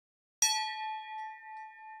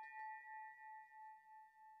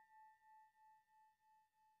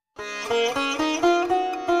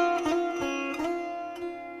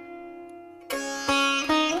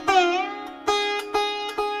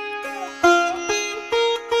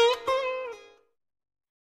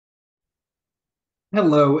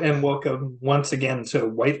Hello and welcome once again to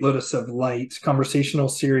White Lotus of Light conversational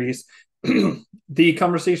series. The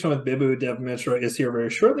conversation with Bibhu Dev Misra is here very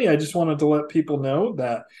shortly. I just wanted to let people know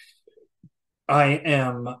that I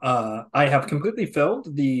have completely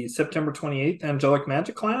filled the September 28th Angelic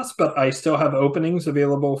Magic class, but I still have openings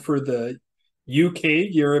available for the UK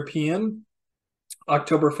European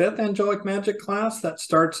October 5th Angelic Magic class that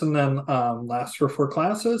starts and then lasts for 4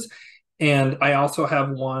 classes. And I also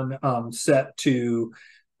have one set to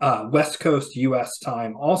West Coast US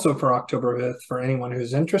time, also for October 5th, for anyone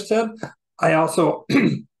who's interested. I also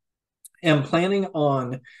am planning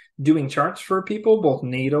on doing charts for people, both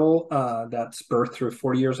natal, that's birth through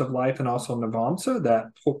 40 years of life, and also Navamsa,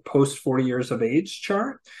 that post 40 years of age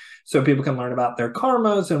chart. So people can learn about their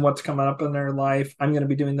karmas and what's coming up in their life. I'm going to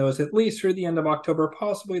be doing those at least through the end of October,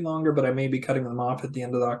 possibly longer, but I may be cutting them off at the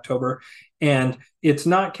end of October. And it's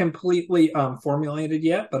not completely formulated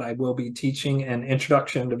yet, but I will be teaching an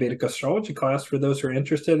introduction to Vedic astrology class for those who are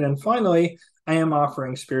interested. And finally, I am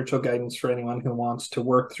offering spiritual guidance for anyone who wants to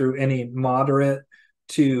work through any moderate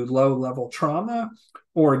to low level trauma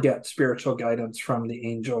or get spiritual guidance from the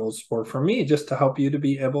angels or from me, just to help you to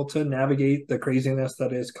be able to navigate the craziness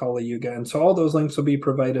that is Kali Yuga. And so all those links will be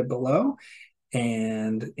provided below.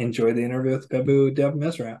 And enjoy the interview with Bibhu Dev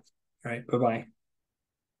Misra. All right, bye-bye.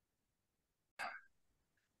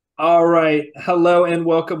 All right. Hello and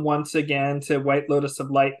welcome once again to White Lotus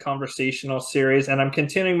of Light conversational series. And I'm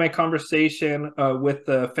continuing my conversation with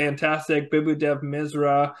the fantastic Bibhu Dev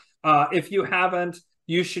Misra. If you haven't,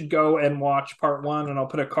 you should go and watch part 1, and I'll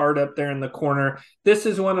put a card up there in the corner. This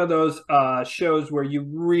is one of those shows where you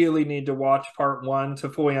really need to watch part 1 to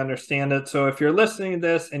fully understand it. So if you're listening to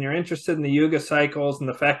this and you're interested in the Yuga cycles and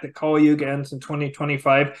the fact that Kali Yuga ends in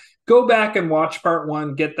 2025, go back and watch part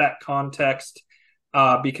 1, get that context.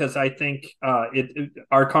 Because I think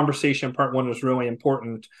our conversation part 1 is really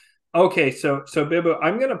important. Okay, so Bibhu,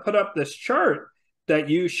 I'm going to put up this chart that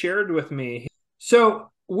you shared with me.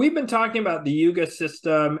 So we've been talking about the Yuga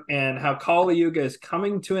system and how Kali Yuga is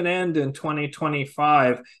coming to an end in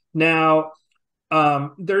 2025. Now,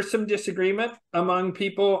 there's some disagreement among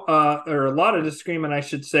people, or a lot of disagreement, I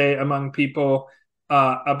should say, among people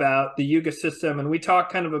about the Yuga system. And we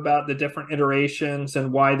talked kind of about the different iterations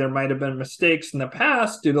and why there might have been mistakes in the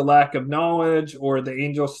past due to lack of knowledge, or the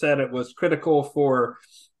angel said it was critical for,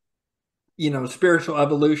 spiritual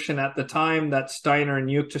evolution at the time that Steiner and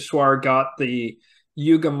Yukteswar got the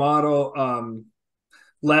Yuga model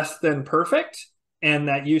less than perfect, and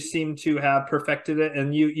that you seem to have perfected it.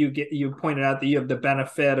 And you pointed out that you have the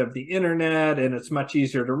benefit of the internet and it's much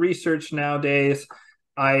easier to research nowadays.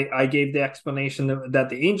 I gave the explanation that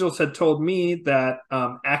the angels had told me that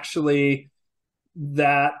actually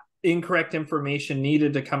that incorrect information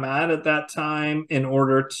needed to come out at that time in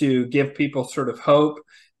order to give people sort of hope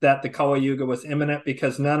that the Kali Yuga was imminent,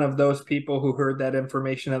 because none of those people who heard that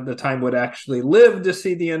information at the time would actually live to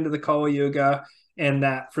see the end of the Kali Yuga. And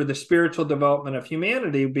that for the spiritual development of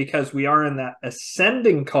humanity, because we are in that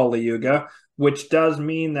ascending Kali Yuga, which does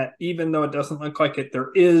mean that even though it doesn't look like it, there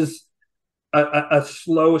is a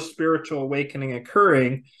slow spiritual awakening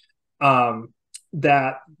occurring,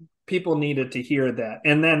 that people needed to hear that.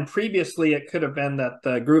 And then previously it could have been that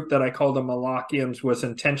the group that I called the Malachians was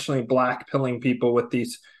intentionally blackpilling people with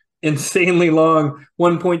these insanely long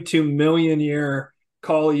 1.2 million year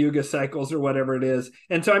Kali Yuga cycles or whatever it is.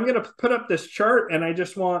 And so I'm going to put up this chart, and I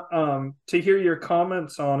just want to hear your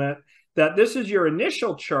comments on it, that this is your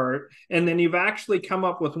initial chart, and then you've actually come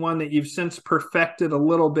up with one that you've since perfected a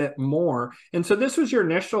little bit more. And so this was your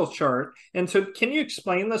initial chart. And so can you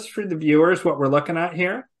explain this for the viewers, what we're looking at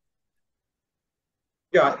here?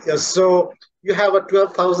 Yeah. So you have a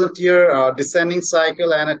 12,000 year descending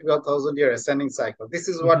cycle and a 12,000 year ascending cycle. This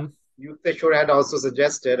is what Yukteswar had also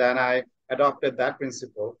suggested, and I adopted that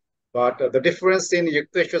principle. But the difference in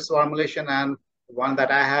Yukteswar's formulation and one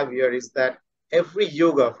that I have here is that every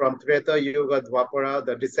yuga, from Treta Yuga, Dwapara,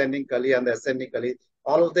 the descending Kali and the ascending Kali,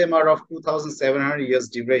 all of them are of 2,700 years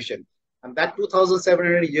duration. And that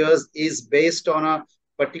 2,700 years is based on a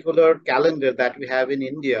particular calendar that we have in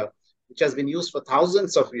India, which has been used for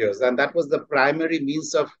thousands of years. And that was the primary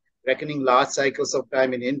means of reckoning large cycles of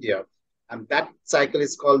time in India. And that cycle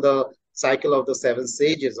is called the cycle of the 7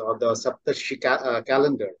 sages, or the Saptarshi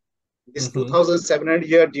calendar. This 2,700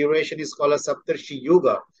 year duration is called a Saptarshi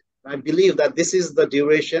Yuga. I believe that this is the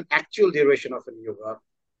duration, actual duration of a yuga.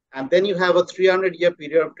 And then you have a 300 year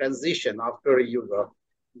period of transition after a yuga.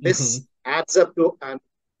 This adds up to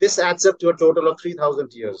a total of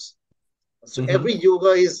 3,000 years. So every yuga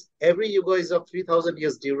is of 3,000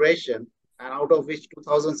 years duration, and out of which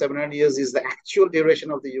 2,700 years is the actual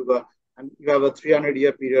duration of the yuga, and you have a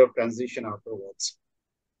 300-year period of transition afterwards.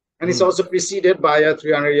 And it's also preceded by a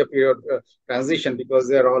 300-year period transition, because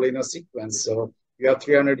they're all in a sequence. So you have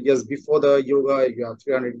 300 years before the Yuga, you have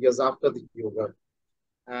 300 years after the Yuga.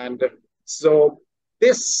 And so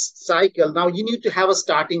this cycle, now you need to have a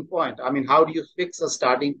starting point. I mean, how do you fix a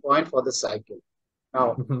starting point for the cycle?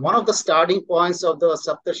 Now, one of the starting points of the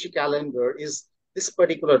Saptarshi calendar is this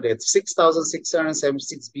particular date,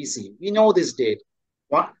 6,676 BC. We know this date.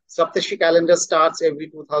 Saptarshi calendar starts every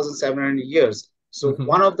 2,700 years. So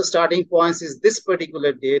one of the starting points is this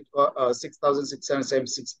particular date,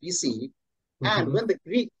 6,676 BC. And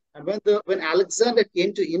when Alexander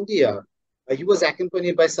came to India, he was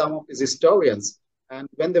accompanied by some of his historians. And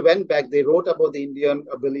when they went back, they wrote about the Indian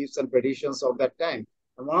beliefs and traditions of that time.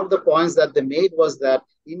 And one of the points that they made was that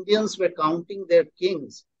Indians were counting their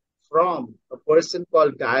kings from a person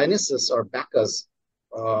called Dionysus or Bacchus,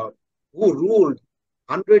 who ruled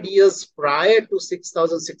 100 years prior to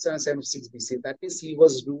 6,676 BC. That means he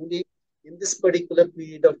was ruling in this particular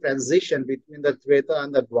period of transition between the Treta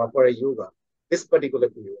and the Dwarpara Yuga, this particular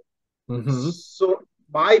period. So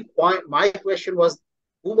my question was,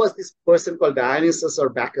 who was this person called Dionysus or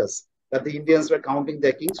Bacchus that the Indians were counting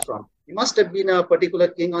their kings from? He must have been a particular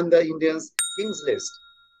king on the Indians' kings list.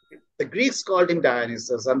 The Greeks called him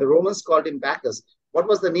Dionysus and the Romans called him Bacchus. What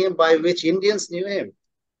was the name by which Indians knew him?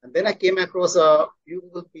 And then I came across a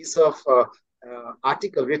beautiful piece of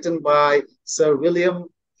article written by Sir William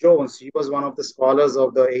Jones. He was one of the scholars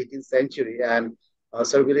of the 18th century. And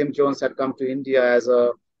Sir William Jones had come to India as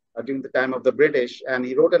during the time of the British. And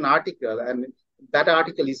he wrote an article. And in that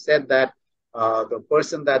article, he said that the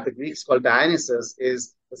person that the Greeks called Dionysus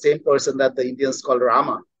is the same person that the Indians called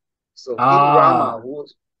Rama. So King Rama,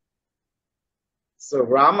 so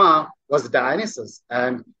Rama was Dionysus.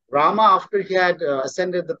 And Rama, after he had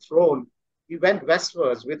ascended the throne, he went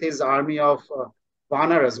westwards with his army of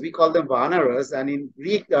Vanaras. We call them Vanaras. And in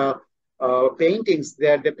Greek paintings,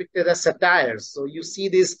 they are depicted as satyrs. So you see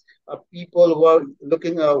these people who are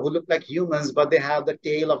who look like humans, but they have the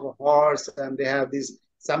tail of a horse and they have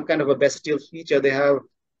some kind of a bestial feature. They have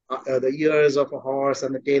the ears of a horse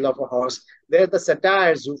and the tail of a horse. They're the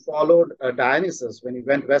satyrs who followed Dionysus when he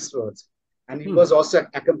went westwards. And he was also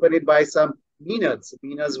accompanied by some Maenads.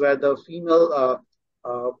 Maenads were the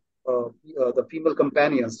female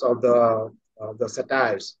companions of the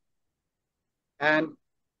satyrs. And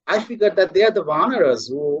I figured that they are the Vanaras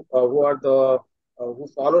who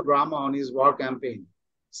followed Rama on his war campaign.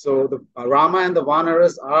 So the Rama and the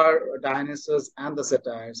Vanaras are Dionysus and the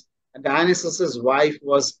satyrs. And Dionysus's wife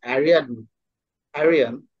was Arian,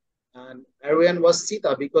 and Arian was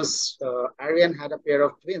Sita, because Arian had a pair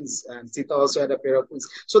of twins and Sita also had a pair of twins.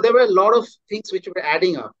 So there were a lot of things which were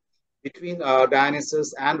adding up between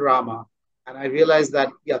Dionysus and Rama. And I realized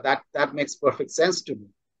that, yeah, that makes perfect sense to me.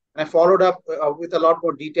 And I followed up with a lot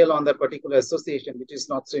more detail on that particular association, which is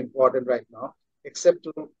not so important right now, except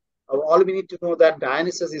all we need to know that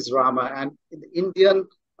Dionysus is Rama. And in the Indian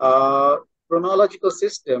chronological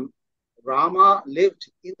system, Rama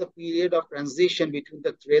lived in the period of transition between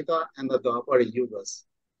the Treta and the Dwarpara Yugas.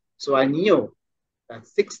 So I knew that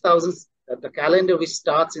the calendar which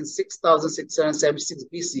starts in 6,676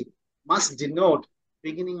 BC must denote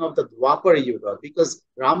beginning of the Dwarpara Yuga, because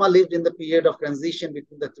Rama lived in the period of transition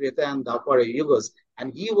between the Treta and Dwarpara Yugas,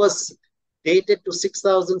 and he was dated to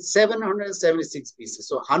 6,776 BC.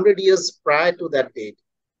 So 100 years prior to that date.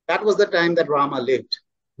 That was the time that Rama lived.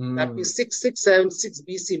 That means 6,676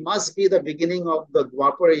 BC must be the beginning of the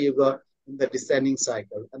Dwarpara Yuga in the descending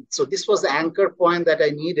cycle. And so this was the anchor point that I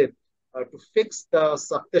needed to fix the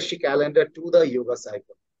Saptarshi calendar to the Yuga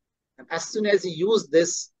cycle. And as soon as you use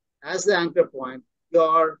this as the anchor point,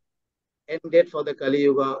 your end date for the Kali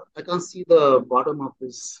Yuga, I can't see the bottom of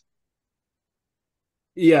this.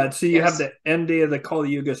 Yeah, so you have the end day of the Kali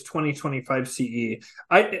Yuga is 2025 CE.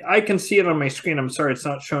 I can see it on my screen. I'm sorry it's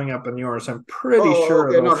not showing up on yours. I'm pretty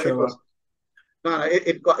sure it'll show up. No,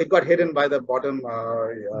 it got hidden by the bottom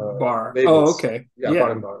bar. labels. Oh, okay. Yeah,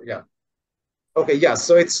 bottom bar. Yeah. Okay, yeah.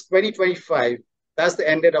 So it's 2025. That's the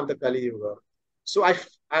end date of the Kali Yuga. So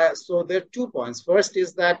so there are 2 points. First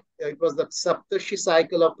is that it was the Saptarshi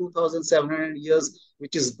cycle of 2,700 years,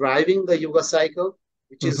 which is driving the Yuga cycle,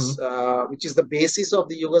 which is the basis of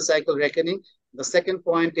the Yuga cycle reckoning. The second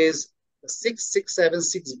point is the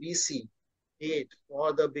 6,676 BC date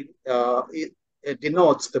for the it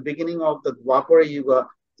denotes the beginning of the Dwapara Yuga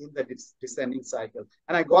in the descending cycle.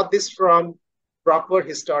 And I got this from proper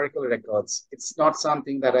historical records. It's not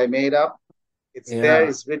something that I made up. It's there,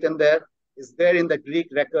 it's written there. It's there in the Greek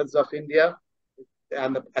records of India.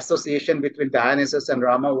 And the association between Dionysus and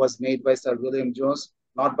Rama was made by Sir William Jones,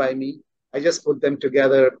 not by me. I just put them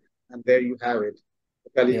together, and there you have it. The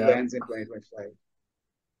Kali Yuga Yeah. ends in 2025.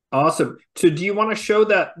 Awesome. So do you want to show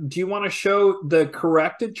that? Do you want to show the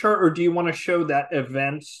corrected chart or do you want to show that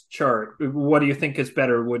events chart? What do you think is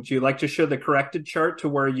better? Would you like to show the corrected chart to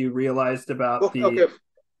where you realized about Okay, the okay,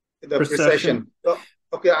 the precession? precession. So,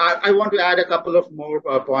 okay, I want to add a couple of more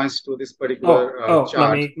points to this particular Let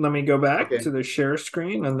chart. me go back Okay. to the share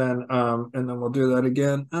screen and then we'll do that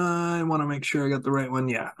again. I want to make sure I got the right one.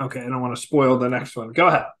 Yeah. Okay. I don't want to spoil the next one. Go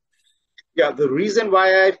ahead. Yeah, the reason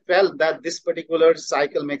why I felt that this particular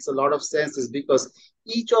cycle makes a lot of sense is because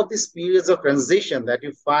each of these periods of transition that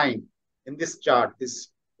you find in this chart, this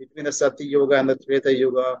between the Satya Yoga and the Treta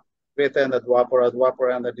Yoga, Treta and the Dwapara,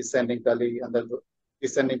 Dwapara and the descending Kali, and the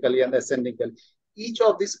descending Kali and the ascending Kali, each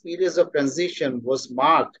of these periods of transition was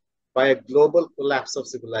marked by a global collapse of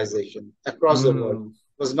civilization across the world.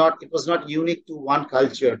 It was not unique to one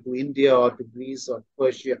culture, to India or to Greece or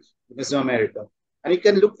Persia, to Mesoamerica. And you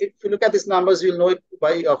can look, if you look at these numbers, you'll know it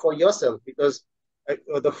by for yourself, because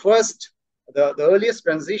the earliest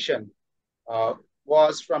transition uh,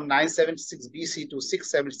 was from 976 BC to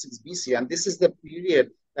 676 BC. And this is the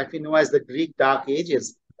period that we know as the Greek Dark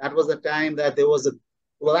Ages. That was the time that there was a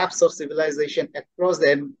collapse of civilization across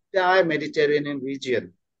the entire Mediterranean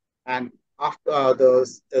region. And after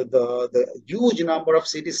the huge number of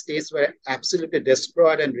city-states were absolutely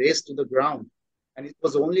destroyed and razed to the ground. And it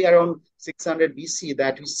was only around 600 BC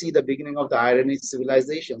that we see the beginning of the Iron Age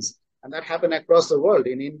civilizations. And that happened across the world.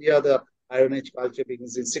 In India, the Iron Age culture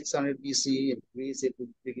begins in 600 BC. In Greece, it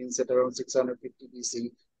begins at around 650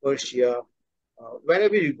 BC. Persia,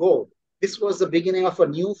 wherever you go, this was the beginning of a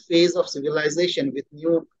new phase of civilization with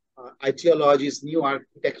new ideologies, new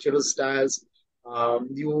architectural styles,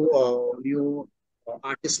 new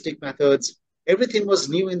artistic methods. Everything was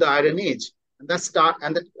new in the Iron Age, and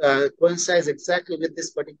that coincides exactly with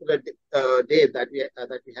this particular day that we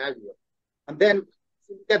have here. And then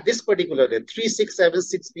look at this particular day,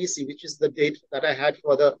 3676 BC, which is the date that I had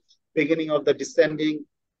for the beginning of the descending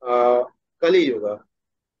Kali Yuga.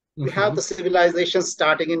 We have the civilization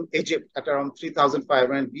starting in Egypt at around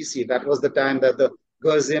 3500 BC. That was the time that the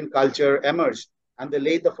Gaussian culture emerged, and they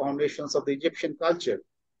laid the foundations of the Egyptian culture.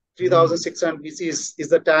 3600 BC is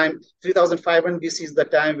the time, 3500 BC is the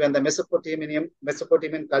time when the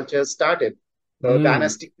Mesopotamian culture started. The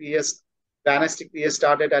dynastic period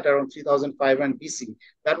started at around 3500 BC.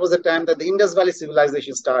 That was the time that the Indus Valley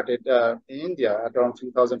civilization started in India at around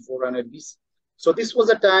 3400 BC. So this was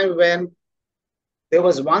a time when there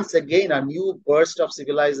was once again a new burst of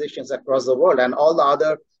civilizations across the world, and all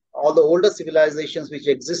the older civilizations which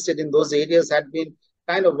existed in those areas had been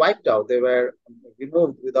kind of wiped out. They were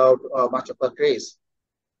removed without much of a trace.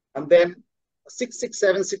 And then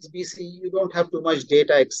 6676 BC, you don't have too much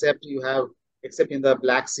data except in the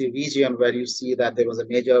Black Sea region, where you see that there was a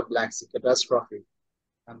major Black Sea catastrophe.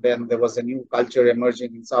 And then there was a new culture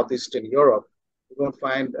emerging in Southeastern Europe. You don't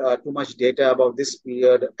find too much data about this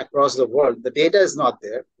period across the world. The data is not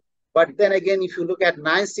there. But then again, if you look at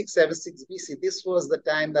 9676 BC, this was the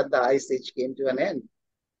time that the Ice Age came to an end.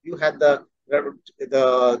 You had the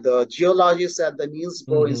geologists at the Niels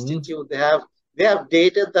Bohr Institute. They have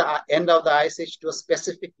dated the end of the Ice Age to a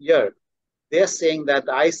specific year. They're saying that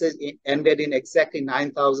the Ice Age ended in exactly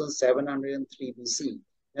 9703 BC.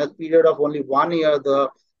 In a period of only 1 year, the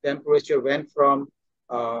temperature went from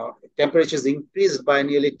temperatures increased by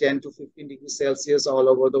nearly 10 to 15 degrees Celsius all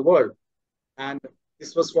over the world. And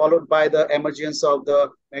this was followed by the emergence of the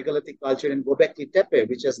megalithic culture in Göbekli Tepe,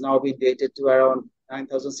 which has now been dated to around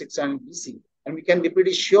 9600 BC. And we can be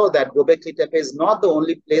pretty sure that Göbekli Tepe is not the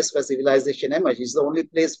only place where civilization emerged. It's the only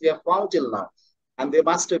place we have found till now. And there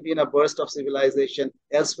must have been a burst of civilization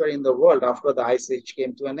elsewhere in the world after the Ice Age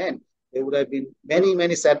came to an end. There would have been many,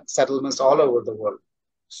 many settlements all over the world.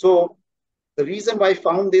 So the reason why I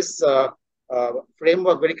found this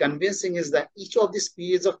framework very convincing is that each of these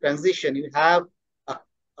periods of transition, you have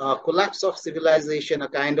a collapse of civilization, a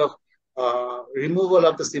kind of removal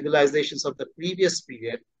of the civilizations of the previous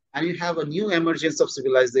period, and you have a new emergence of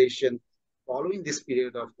civilization following this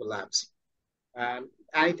period of collapse. And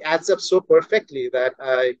it adds up so perfectly that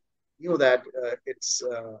I knew that it's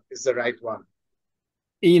the right one.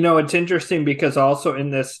 It's interesting because also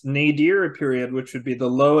in this nadir period, which would be the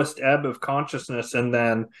lowest ebb of consciousness, and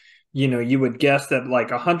then, you would guess that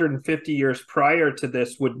like 150 years prior to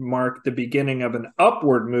this would mark the beginning of an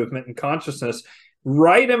upward movement in consciousness.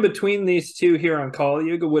 Right in between these two here on Kali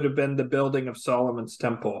Yuga would have been the building of Solomon's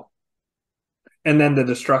temple. And then the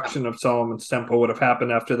destruction of Solomon's temple would have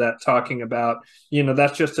happened after that, talking about,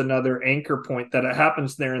 that's just another anchor point that it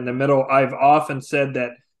happens there in the middle. I've often said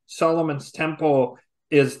that Solomon's temple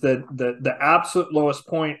is the absolute lowest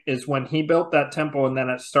point is when he built that temple, and then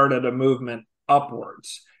it started a movement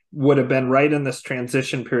upwards. Would have been right in this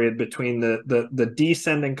transition period between the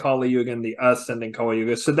descending Kali Yuga and the ascending Kali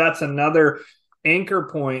Yuga. So that's another anchor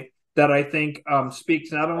point that I think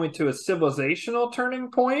speaks not only to a civilizational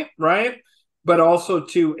turning point, right, but also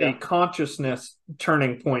to a consciousness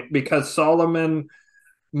turning point, because Solomon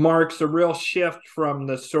marks a real shift from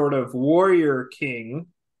the sort of warrior king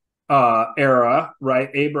era, right,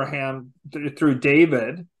 Abraham through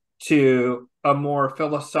David, to a more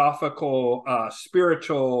philosophical,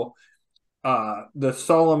 spiritual, the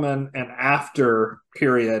Solomon and after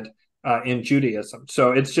period in Judaism.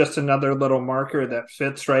 So it's just another little marker that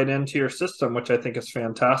fits right into your system, which I think is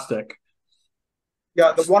fantastic.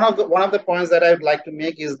 Yeah, one of the points that I would like to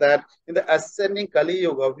make is that in the ascending Kali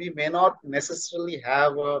Yuga, we may not necessarily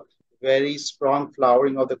have a very strong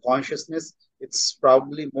flowering of the consciousness. It's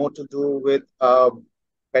probably more to do with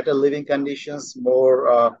better living conditions,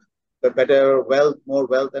 more the better wealth, more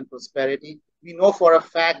wealth and prosperity. We know for a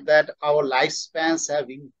fact that our lifespans have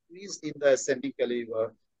increased in the ascending Kali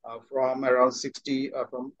Yuga from around 60,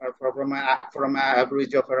 from an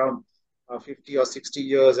average of around 50 or 60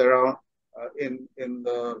 years around in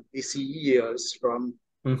the BCE years. From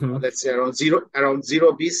let's say around zero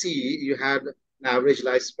BCE, you had an average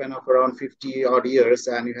lifespan of around 50 odd years,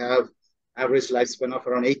 and you have average lifespan of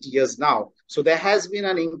around 80 years now. So there has been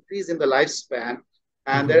an increase in the lifespan,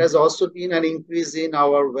 and there has also been an increase in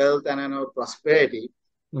our wealth and in our prosperity,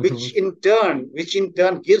 which in turn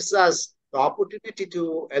gives us the opportunity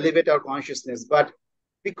to elevate our consciousness. But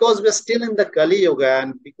because we're still in the Kali Yuga,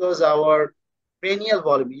 and because our cranial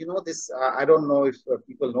volume, you know this, I don't know if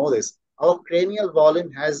people know this, our cranial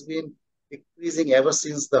volume has been decreasing ever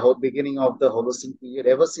since the whole beginning of the Holocene period,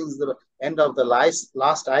 ever since the end of the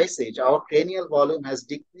last ice age. Our cranial volume has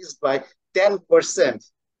decreased by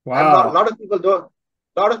 10%. Wow. And a lot of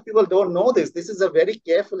people don't know this. This is a very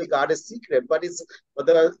carefully guarded secret, but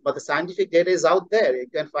the scientific data is out there. You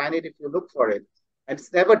can find it if you look for it. And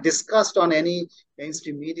it's never discussed on any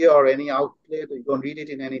mainstream media or any outlet. You don't read it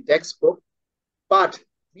in any textbook. But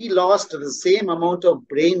we lost the same amount of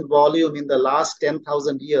brain volume in the last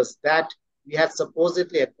 10,000 years that we had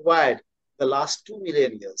supposedly acquired the last 2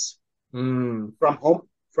 million years. From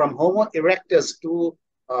Homo erectus to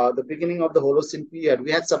the beginning of the Holocene period,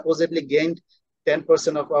 we had supposedly gained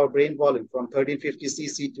 10% of our brain volume, from 1350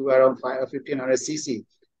 cc to around 1500 cc.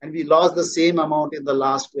 And we lost the same amount in the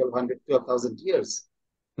last 12,000 years.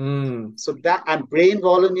 So that, and brain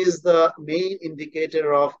volume is the main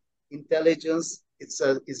indicator of intelligence. It's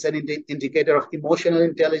an indicator of emotional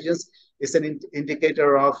intelligence. It's an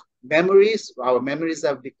indicator of memories. Our memories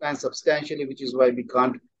have declined substantially, which is why we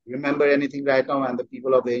can't remember anything right now. And the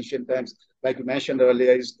people of the ancient times, like you mentioned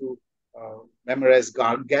earlier, is to memorize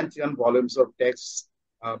gargantuan volumes of texts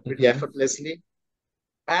pretty effortlessly.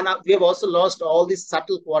 And we have also lost all these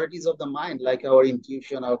subtle qualities of the mind, like our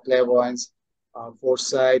intuition, our clairvoyance,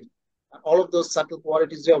 foresight. All of those subtle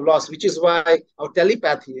qualities we have lost, which is why our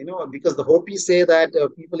telepathy, because the Hopis say that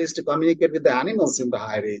people used to communicate with the animals in the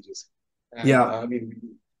higher ages. And,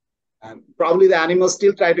 and probably the animals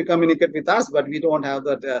still try to communicate with us, but we don't have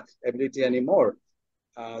that ability anymore.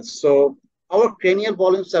 So our cranial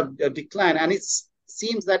volumes have declined, and it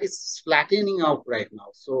seems that it's flattening out right now.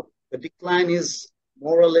 So the decline is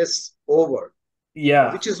more or less over.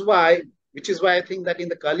 Yeah. Which is why I think that in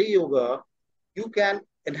the Kali Yuga, you can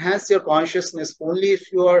enhance your consciousness only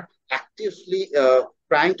if you are actively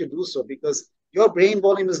trying to do so, because your brain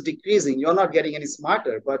volume is decreasing. You're not getting any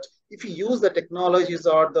smarter. But if you use the technologies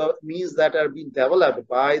or the means that are being developed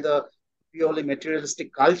by the purely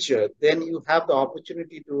materialistic culture, then you have the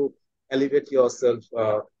opportunity to elevate yourself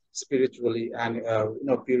spiritually and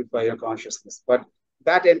purify your consciousness. But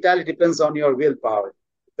that entirely depends on your willpower.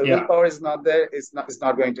 If the willpower is not there, it's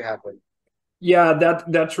not going to happen. Yeah,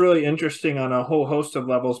 that's really interesting on a whole host of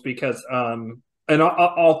levels, because and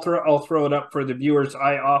I'll throw it up for the viewers.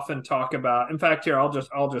 I often talk about, in fact, here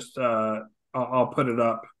I'll put it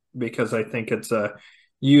up because I think it's a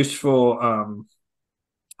useful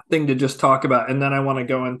thing to just talk about, and then I want to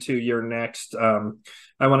go into your next.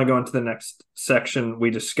 I want to go into the next section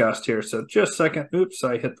we discussed here. So just a second. Oops,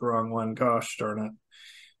 I hit the wrong one. Gosh darn it.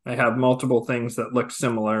 I have multiple things that look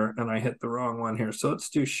similar, and I hit the wrong one here. So let's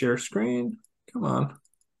do share screen. Come on.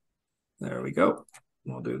 There we go.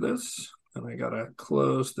 We'll do this. And I got to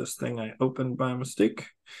close this thing I opened by mistake.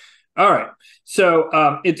 All right.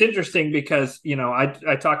 So it's interesting because,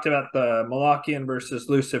 I talked about the Malachian versus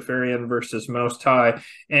Luciferian versus Most High.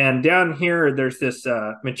 And down here, there's this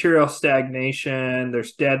material stagnation,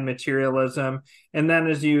 there's dead materialism. And then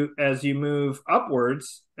as you move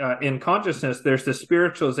upwards in consciousness, there's the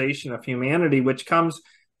spiritualization of humanity, which comes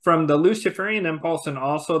from the Luciferian impulse and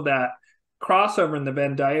also that crossover in the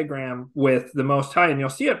Venn diagram with the Most High. And you'll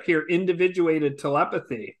see up here individuated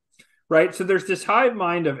telepathy. Right, so there's this hive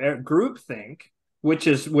mind of groupthink, which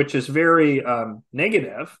is very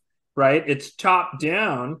negative, right? It's top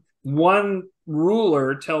down. One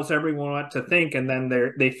ruler tells everyone what to think, and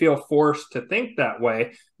then they feel forced to think that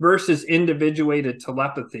way. Versus individuated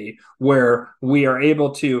telepathy, where we are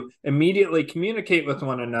able to immediately communicate with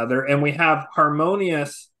one another, and we have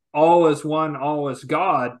harmonious, all is one, all is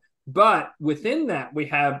God. But within that, we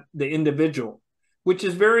have the individual, which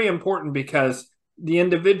is very important because the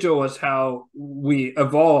individual is how we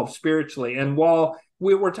evolve spiritually. And while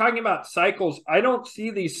we're talking about cycles, I don't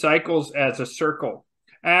see these cycles as a circle.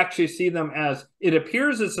 I actually see them as, it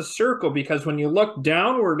appears as a circle because when you look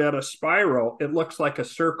downward at a spiral, it looks like a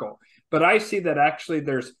circle. But I see that actually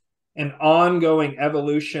there's an ongoing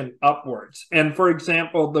evolution upwards. And for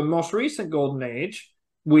example, the most recent golden age,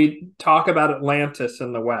 we talk about Atlantis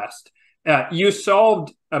in the West. You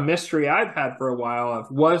solved a mystery I've had for a while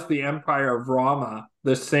of, was the Empire of Rama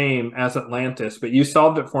the same as Atlantis? But you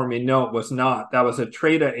solved it for me. No, it was not. That was a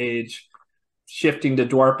Treta age shifting to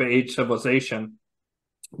Dwarpara age civilization.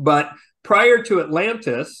 But prior to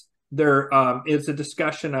Atlantis, there is a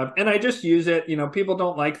discussion of, and I just use it, people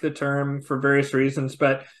don't like the term for various reasons,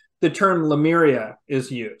 but the term Lemuria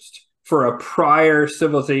is used for a prior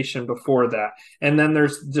civilization before that. And then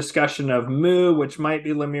there's discussion of Mu, which might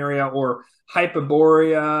be Lemuria, or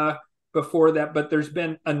Hyperborea before that. But there's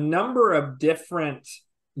been a number of different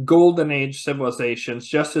golden age civilizations,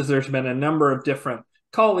 just as there's been a number of different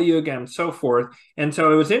Kali Yuga and so forth. And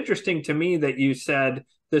so it was interesting to me that you said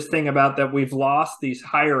this thing about that we've lost these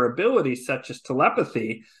higher abilities, such as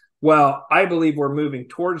telepathy. Well, I believe we're moving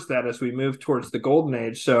towards that as we move towards the golden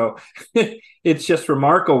age. So it's just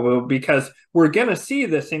remarkable because we're going to see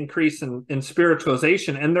this increase in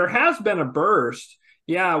spiritualization. And there has been a burst.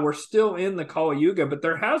 Yeah, we're still in the Kali Yuga, but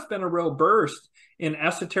there has been a real burst in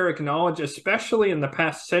esoteric knowledge, especially in the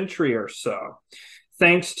past century or so,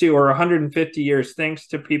 thanks to, or 150 years, thanks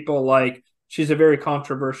to people like, she's a very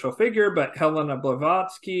controversial figure, but Helena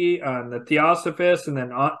Blavatsky, the Theosophists, and then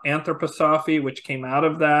Anthroposophy, which came out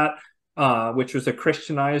of that, which was a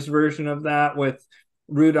Christianized version of that with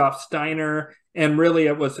Rudolf Steiner. And really,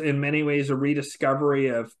 it was in many ways a rediscovery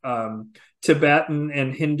of Tibetan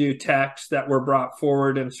and Hindu texts that were brought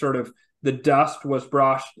forward, and sort of the dust was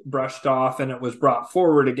brushed off and it was brought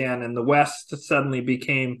forward again. And the West suddenly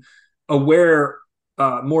became aware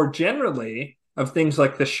more generally of things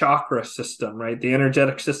like the chakra system, right? The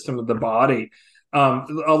energetic system of the body. A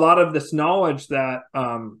lot of this knowledge that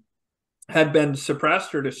had been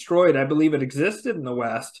suppressed or destroyed, I believe it existed in the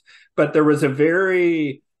West, but there was a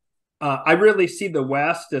very, I really see the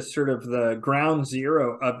West as sort of the ground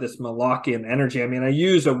zero of this Molochian energy. I mean, I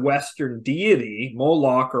use a Western deity,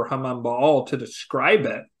 Moloch or Hammam Baal, to describe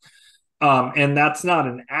it. And that's not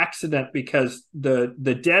an accident because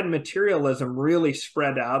the dead materialism really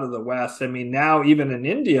spread out of the West. I mean, now even in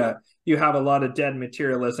India, you have a lot of dead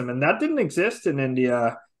materialism, and that didn't exist in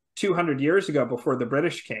India 200 years ago before the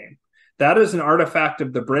British came. That is an artifact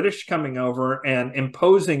of the British coming over and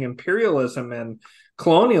imposing imperialism and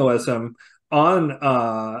colonialism on,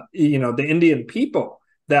 the Indian people.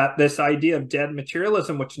 That this idea of dead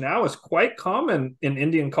materialism, which now is quite common in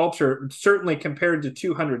Indian culture, certainly compared to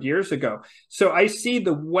 200 years ago. So I see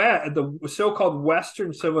the so-called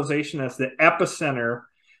Western civilization as the epicenter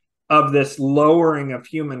of this lowering of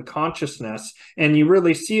human consciousness. And you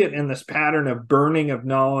really see it in this pattern of burning of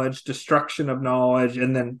knowledge, destruction of knowledge,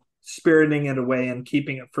 and then spiriting it away and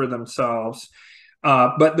keeping it for themselves.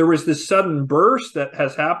 But there was this sudden burst that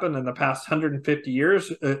has happened in the past 150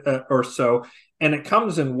 years or so, and it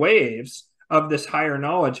comes in waves of this higher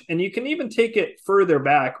knowledge. And you can even take it further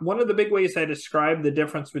back. One of the big ways I describe the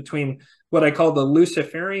difference between what I call the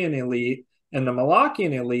Luciferian elite and the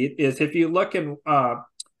Malachian elite is if you look in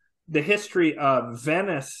the history of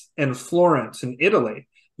Venice and Florence in Italy.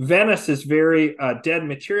 Venice is very dead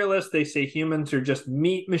materialist. They say humans are just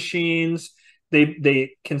meat machines.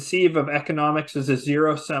 They conceive of economics as a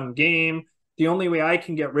zero-sum game. The only way I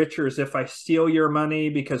can get richer is if I steal your money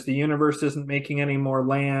because the universe isn't making any more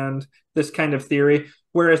land, this kind of theory.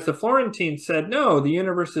 Whereas the Florentines said, no, the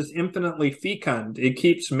universe is infinitely fecund. It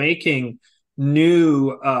keeps making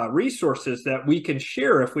new resources that we can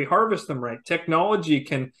share if we harvest them right. Technology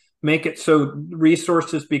can make it so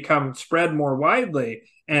resources become spread more widely,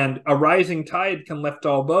 and a rising tide can lift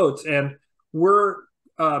all boats. And we're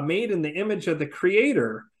made in the image of the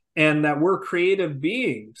creator, and that we're creative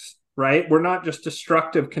beings, right? We're not just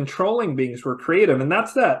destructive, controlling beings, we're creative. And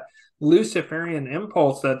that's that Luciferian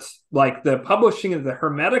impulse. That's like the publishing of the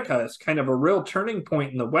Hermetica is kind of a real turning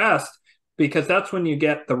point in the West, because that's when you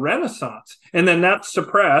get the Renaissance. And then that's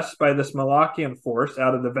suppressed by this Malachian force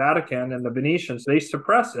out of the Vatican and the Venetians. They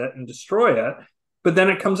suppress it and destroy it. But then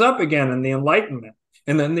it comes up again in the Enlightenment.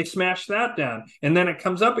 And then they smash that down. And then it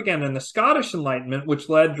comes up again in the Scottish Enlightenment, which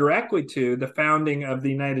led directly to the founding of the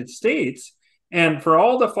United States. And for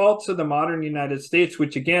all the faults of the modern United States,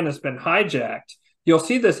 which again has been hijacked, you'll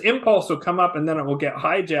see this impulse will come up and then it will get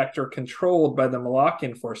hijacked or controlled by the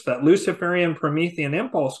Malachian force. That Luciferian Promethean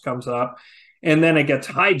impulse comes up and then it gets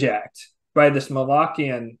hijacked by this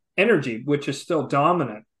Malachian energy, which is still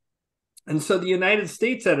dominant. And so the United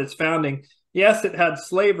States at its founding, yes, it had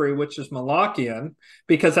slavery, which is Malachian,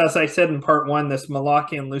 because as I said in part one, this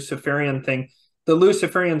Malachian Luciferian thing, the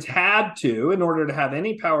Luciferians had to, in order to have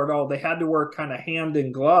any power at all, they had to work kind of hand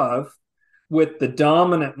in glove with the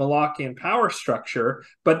dominant Malachian power structure,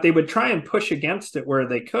 but they would try and push against it where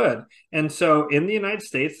they could. And so in the United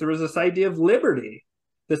States, there was this idea of liberty,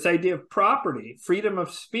 this idea of property, freedom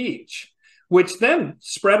of speech, which then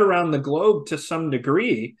spread around the globe to some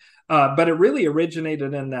degree, but it really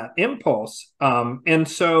originated in that impulse. And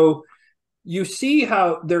so you see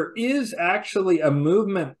how there is actually a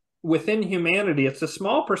movement within humanity. It's a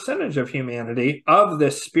small percentage of humanity of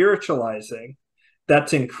this spiritualizing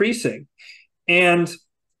that's increasing. And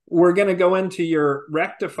we're going to go into your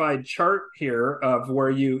rectified chart here of where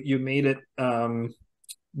you made it,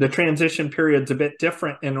 the transition period's a bit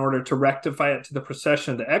different in order to rectify it to the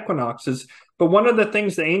precession, the equinoxes. But one of the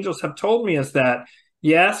things the angels have told me is that,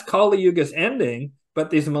 yes, Kali Yuga is ending, but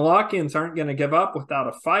these Malachians aren't going to give up without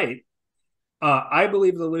a fight. I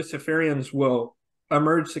believe the Luciferians will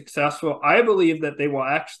emerge successful. I believe that they will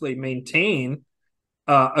actually maintain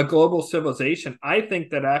a global civilization. I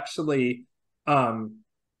think that actually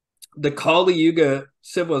the Kali Yuga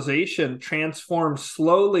civilization transforms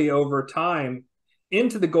slowly over time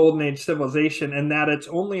into the Golden Age civilization, and that it's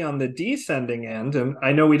only on the descending end, and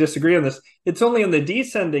I know we disagree on this, it's only on the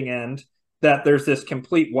descending end that there's this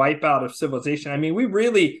complete wipeout of civilization. I mean, we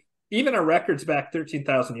really, even our records back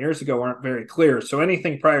 13,000 years ago aren't very clear, so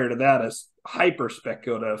anything prior to that is hyper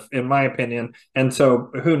speculative, in my opinion, and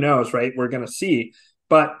so who knows, right? We're going to see.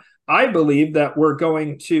 But I believe that we're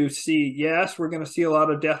going to see, yes, we're going to see a lot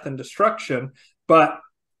of death and destruction, but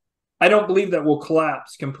I don't believe that we'll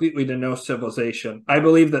collapse completely to no civilization. I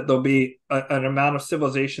believe that there'll be an amount of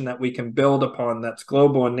civilization that we can build upon that's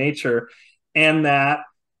global in nature, and that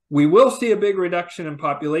we will see a big reduction in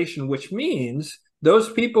population, which means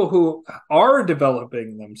those people who are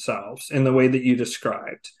developing themselves in the way that you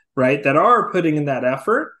described, right, that are putting in that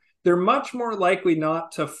effort, they're much more likely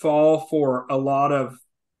not to fall for a lot of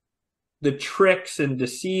the tricks and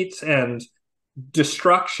deceits and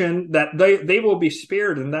destruction, that they will be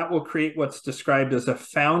spared, and that will create what's described as a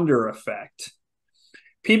founder effect.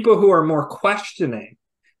 People who are more questioning,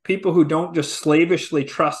 people who don't just slavishly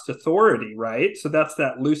trust authority, right? So that's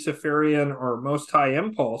that Luciferian or Most High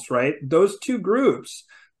impulse, right? Those two groups,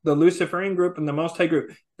 the Luciferian group and the Most High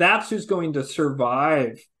group, that's who's going to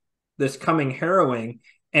survive this coming harrowing.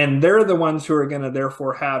 And they're the ones who are going to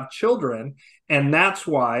therefore have children. And that's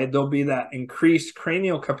why there'll be that increased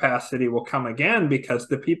cranial capacity will come again, because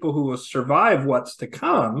the people who will survive what's to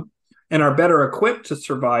come and are better equipped to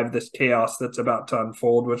survive this chaos that's about to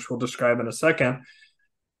unfold, which we'll describe in a second,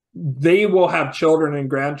 they will have children and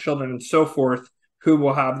grandchildren and so forth who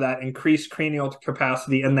will have that increased cranial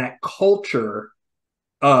capacity and that culture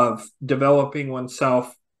of developing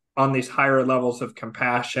oneself on these higher levels of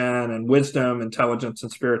compassion and wisdom, intelligence,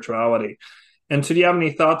 and spirituality. And so do you have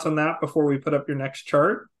any thoughts on that before we put up your next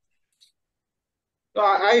chart?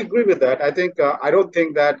 I agree with that. I think I don't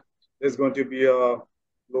think that there's going to be a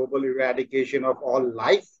global eradication of all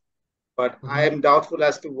life, but I am doubtful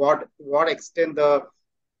as to what extent our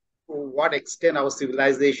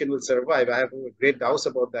civilization will survive. I have great doubts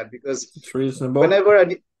about that, because it's reasonable.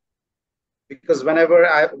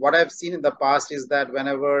 What I've seen in the past is that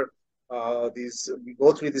whenever we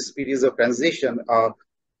go through these periods of transition,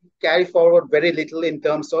 carry forward very little in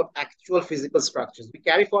terms of actual physical structures. We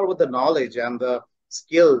carry forward the knowledge and the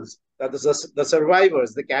skills that the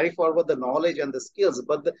survivors, they carry forward the knowledge and the skills,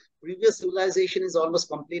 but the previous civilization is almost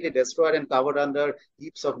completely destroyed and covered under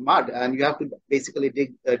heaps of mud, and you have to basically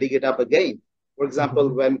dig it up again. For example,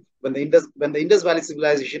 when the Indus Valley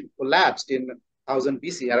civilization collapsed in 1000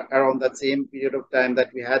 BC, around that same period of time that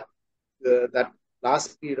we had that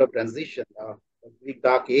last period of transition, the Greek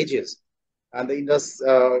Dark Ages, and the Indus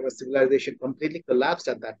civilization completely collapsed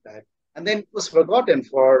at that time. And then it was forgotten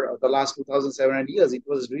for the last 2,700 years. It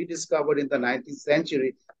was rediscovered in the 19th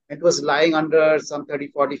century. It was lying under some 30,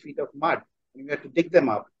 40 feet of mud. And we had to dig them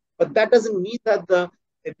up. But that doesn't mean that the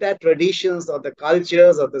entire traditions or the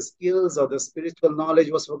cultures or the skills or the spiritual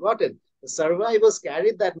knowledge was forgotten. The survivors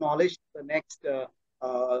carried that knowledge to the next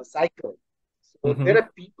cycle. So there are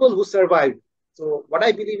people who survive. So what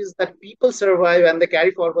I believe is that people survive and they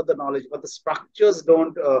carry forward the knowledge, but the structures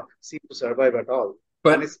don't seem to survive at all.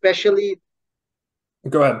 But and especially,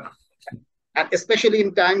 go ahead. And especially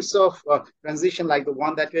in times of transition like the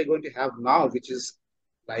one that we're going to have now, which is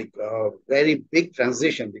like a very big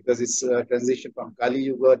transition because it's a transition from Kali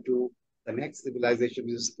Yuga to the next civilization,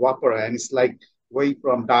 which is Dwarpara, and it's like going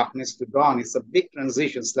from darkness to dawn. It's a big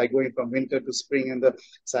transition. It's like going from winter to spring in the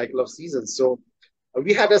cycle of seasons. So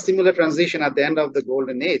we had a similar transition at the end of the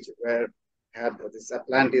Golden Age, where we had this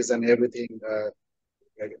Atlantis and everything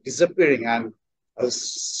disappearing, and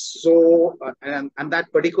and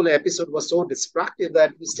that particular episode was so destructive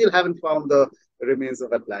that we still haven't found the remains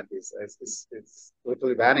of Atlantis. It's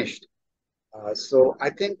totally vanished. So I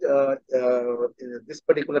think this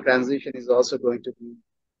particular transition is also going to be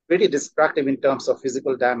pretty destructive in terms of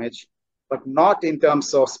physical damage, but not in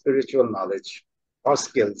terms of spiritual knowledge or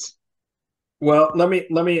skills. Well, let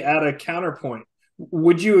me add a counterpoint.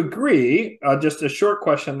 Would you agree, just a short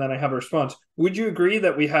question, then I have a response. Would you agree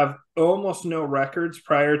that we have almost no records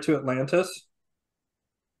prior to Atlantis?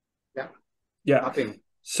 Yeah. Yeah. Nothing.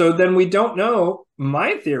 So then we don't know.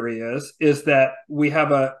 My theory is that we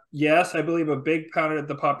have yes, I believe a big part of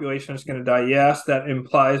the population is going to die. Yes, that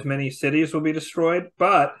implies many cities will be destroyed.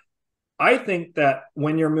 But I think that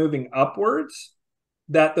when you're moving upwards,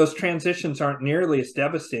 that those transitions aren't nearly as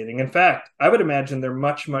devastating. In fact, I would imagine they're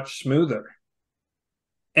much, much smoother.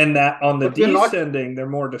 And that on the descending, they're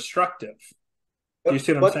more destructive. Do you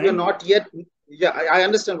see what I'm saying? But we're not yet. Yeah, I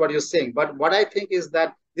understand what you're saying. But what I think is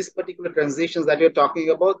that this particular transitions that you're talking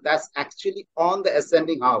about, that's actually on the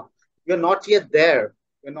ascending half. We're not yet there.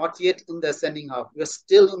 We're not yet in the ascending half. We're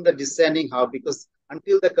still in the descending half, because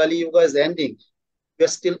until the Kali Yuga is ending, we're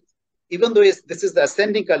still, even though this is the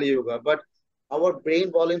ascending Kali Yuga, but our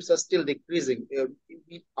brain volumes are still decreasing.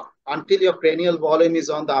 Until your cranial volume is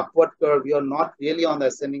on the upward curve, you're not really on the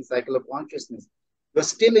ascending cycle of consciousness. We're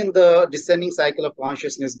still in the descending cycle of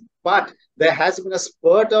consciousness, but there has been a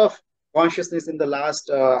spurt of consciousness in the last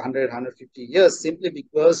 100, 150 years, simply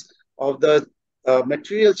because of the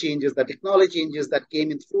material changes, the technology changes that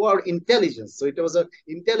came in through our intelligence. So it was an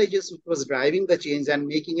intelligence which was driving the change and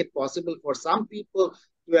making it possible for some people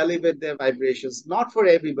to elevate their vibrations. Not for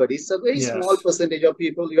everybody. It's a very small percentage of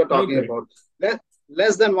people you're talking about.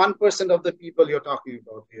 Less than 1% of the people you're talking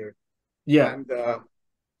about here. Yeah. And,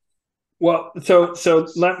 well, so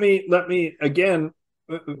let me again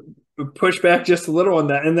push back just a little on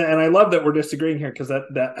that, and I love that we're disagreeing here, because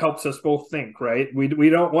that helps us both think, right? We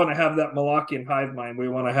don't want to have that Malachian hive mind. We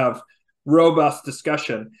want to have robust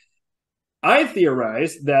discussion. I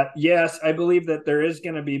theorize that, yes, I believe that there is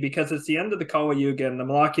going to be, because it's the end of the Kali Yuga and the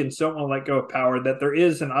Malachians don't want to let go of power, that there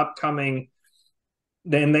is an upcoming,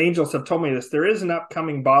 and the angels have told me this, there is an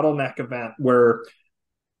upcoming bottleneck event where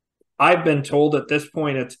I've been told at this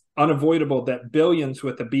point it's unavoidable that billions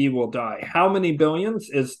with a B will die. How many billions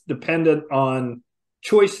is dependent on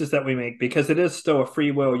choices that we make, because it is still a free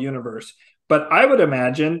will universe. But I would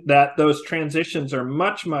imagine that those transitions are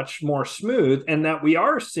much, much more smooth, and that we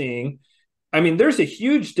are seeing, I mean, there's a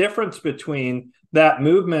huge difference between that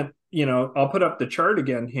movement. You know, I'll put up the chart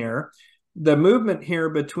again here. The movement here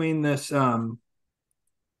between this,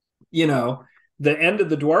 you know, the end of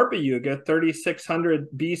the Dwarpara Yuga, 3600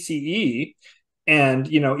 BCE, and,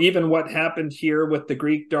 you know, even what happened here with the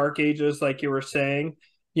Greek Dark Ages, like you were saying,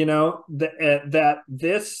 you know, that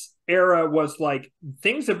this era was like,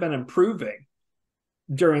 things have been improving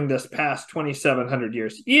during this past 2,700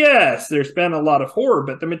 years. Yes, there's been a lot of horror,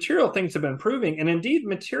 but the material things have been improving. And indeed,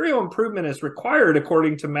 material improvement is required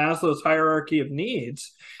according to Maslow's hierarchy of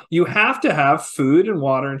needs. You have to have food and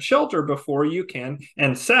water and shelter before you can,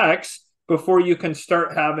 and sex, before you can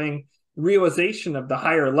start having realization of the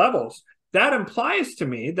higher levels. That implies to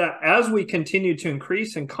me that as we continue to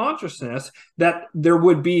increase in consciousness, that there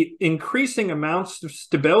would be increasing amounts of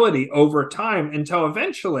stability over time, until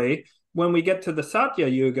eventually, when we get to the Satya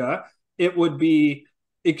Yuga, it would be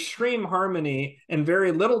extreme harmony and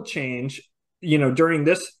very little change during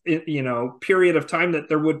this, period of time, that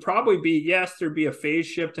there would probably be, yes, there'd be a phase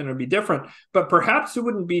shift and it'd be different, but perhaps it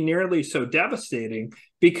wouldn't be nearly so devastating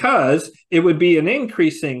because it would be an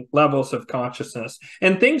increasing levels of consciousness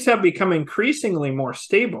and things have become increasingly more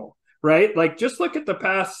stable, right? Like just look at the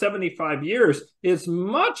past 75 years, it's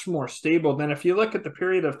much more stable than if you look at the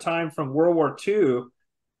period of time from World War II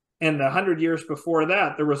and the 100 years before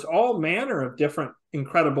that. There was all manner of different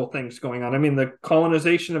incredible things going on. I mean, the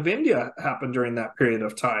colonization of India happened during that period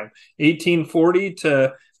of time, 1840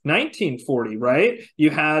 to 1940, right?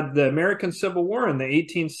 You had the American Civil War in the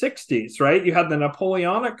 1860s, right? You had the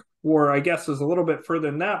Napoleonic War, I guess, is a little bit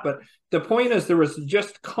further than that. But the point is there was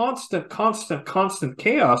just constant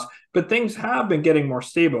chaos, but things have been getting more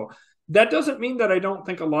stable. That doesn't mean that I don't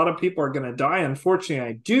think a lot of people are going to die. Unfortunately,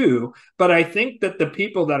 I do. But I think that the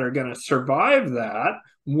people that are going to survive that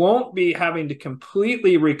won't be having to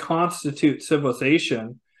completely reconstitute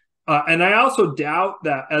civilization. And I also doubt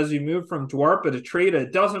that as you move from Dwarpa to Treta,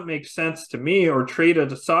 it doesn't make sense to me, or Treta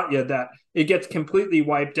to Satya, that it gets completely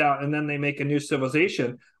wiped out and then they make a new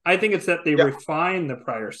civilization. I think it's that they refine the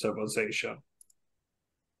prior civilization,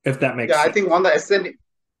 if that makes sense. I think on the ascending,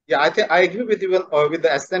 I agree with you with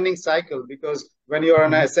the ascending cycle, because when you are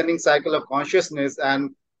on an ascending cycle of consciousness,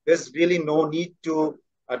 and there's really no need to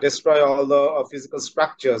destroy all the physical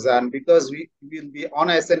structures, and because we will be on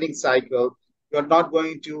an ascending cycle, you're not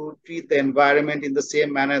going to treat the environment in the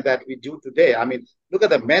same manner that we do today. I mean, look at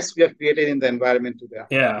the mess we have created in the environment today.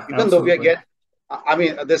 Yeah, even though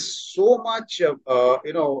there's so much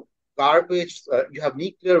garbage. You have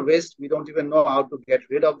nuclear waste. We don't even know how to get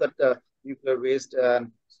rid of that nuclear waste,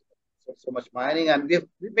 and so much mining, and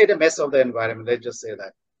we've made a mess of the environment. Let's just say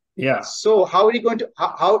that. Yeah. So how are we going to,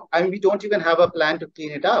 we don't even have a plan to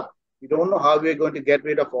clean it up. We don't know how we're going to get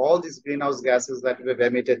rid of all these greenhouse gases that we've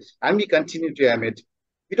emitted, and we continue to emit.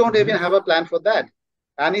 We don't even have a plan for that.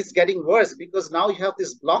 And it's getting worse because now you have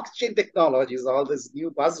this blockchain technologies, all these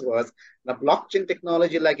new buzzwords. The blockchain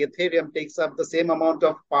technology like Ethereum takes up the same amount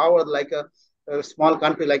of power like a small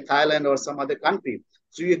country like Thailand or some other country.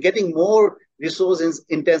 So you're getting more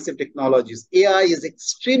resource-intensive technologies. AI is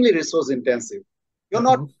extremely resource-intensive. You're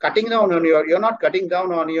not cutting down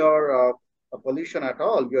on your pollution at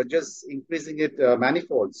all. You're just increasing it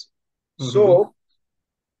manifolds. So,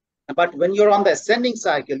 but when you're on the ascending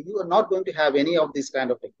cycle, you are not going to have any of these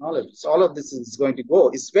kind of technologies. All of this is going to go.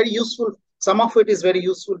 It's very useful. Some of it is very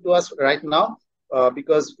useful to us right now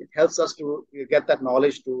because it helps us to get that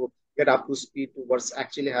knowledge, to get up to speed to what's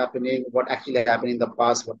actually happening, what actually happened in the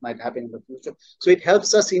past, what might happen in the future. So it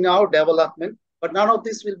helps us in our development. But none of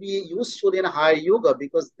this will be useful in a higher yuga,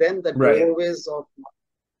 because then the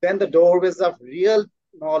doorways of real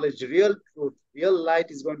knowledge, real truth, real light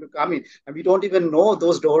is going to come in. And we don't even know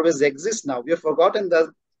those doorways exist now. We have forgotten that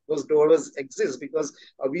those doorways exist because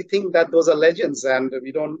we think that those are legends, and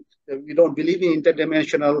we don't believe in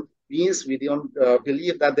interdimensional beings. We don't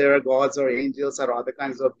believe that there are gods or angels or other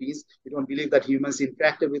kinds of beings. We don't believe that humans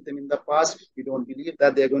interacted with them in the past. We don't believe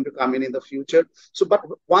that they're going to come in the future. So, but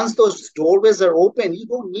once those doorways are open, you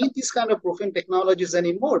don't need these kind of profane technologies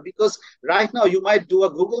anymore, because right now you might do a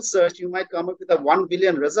Google search, you might come up with 1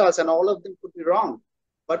 billion results, and all of them could be wrong.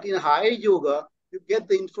 But in higher yoga, you get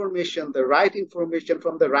the information, the right information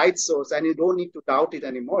from the right source, and you don't need to doubt it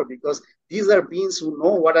anymore, because these are beings who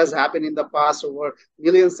know what has happened in the past over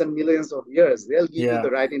millions and millions of years. They'll give you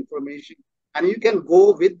the right information, and you can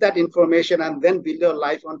go with that information and then build your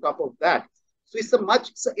life on top of that. So it's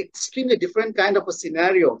an extremely different kind of a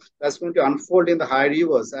scenario that's going to unfold in the higher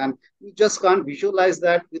yugas, and you just can't visualize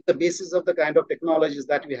that with the basis of the kind of technologies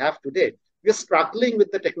that we have today. We're struggling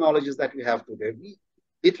with the technologies that we have today. We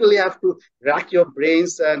literally have to rack your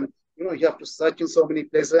brains, and you have to search in so many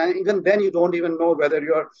places, and even then you don't even know whether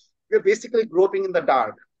you're basically groping in the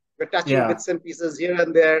dark. We're touching bits and pieces here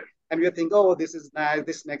and there, and we think, oh, this is nice,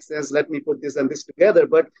 this makes sense, let me put this and this together,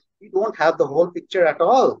 but we don't have the whole picture at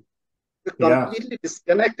all. We're completely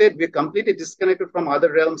disconnected. We're completely disconnected from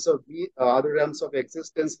other realms of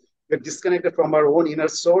existence. We're disconnected from our own inner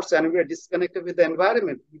source, and we're disconnected with the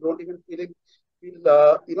environment. We don't even feel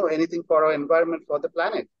anything for our environment, for the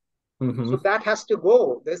planet. So that has to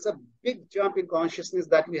go. There's a big jump in consciousness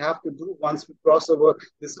that we have to do once we cross over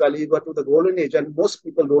this Kali Yuga to the golden age, and most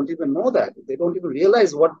people don't even know that. They don't even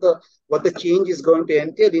realize what the change is going to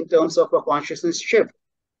entail in terms of a consciousness shift.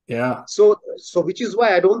 So which is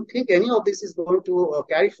why I don't think any of this is going to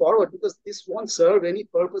carry forward, because this won't serve any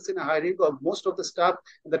purpose in a higher yuga. Most of the stuff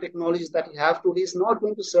and the technologies that we have today is not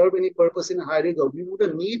going to serve any purpose in a higher yuga. We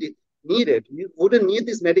wouldn't need it. We wouldn't need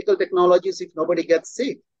these medical technologies if nobody gets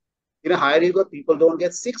sick. In a higher Yuga, people don't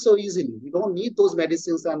get sick so easily. We don't need those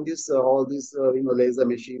medicines and this all these laser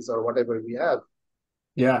machines or whatever we have,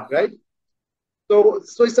 Yeah. right? So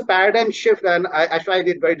it's a paradigm shift, and I find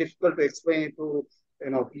it very difficult to explain it to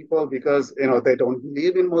people because they don't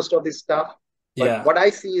believe in most of this stuff. But Yeah. what I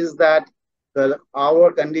see is that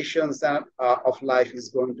our conditions of life is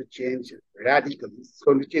going to change radically. It's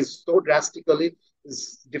going to change so drastically.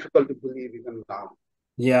 It's difficult to believe even now.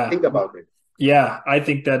 Yeah. Think about it. Yeah, I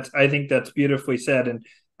think that's beautifully said. And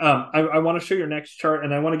I want to show your next chart,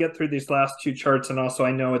 and I want to get through these last two charts. And also,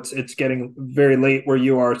 I know it's getting very late where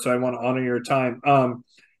you are, so I want to honor your time.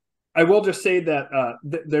 I will just say that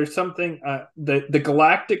there's something. The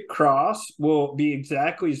galactic cross will be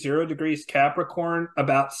exactly 0 degrees Capricorn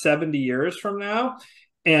about 70 years from now,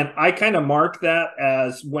 and I kind of mark that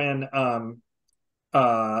as when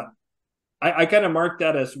uh I kind of mark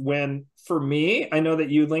that as when, for me, I know that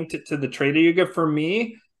you linked it to the Treta Yuga. For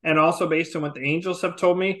me, and also based on what the angels have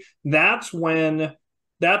told me, that's when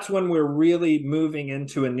we're really moving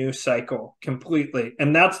into a new cycle completely.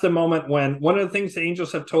 And that's the moment when one of the things the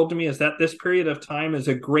angels have told me is that this period of time is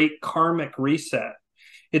a great karmic reset.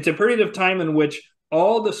 It's a period of time in which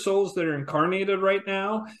all the souls that are incarnated right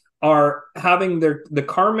now are having the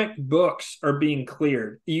karmic books are being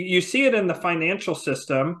cleared. You see it in the financial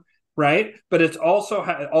system, right? But it's also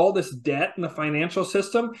all this debt in the financial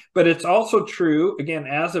system, but it's also true, again,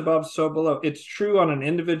 as above, so below. It's true on an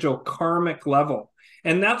individual karmic level.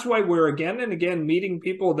 And that's why we're again and again meeting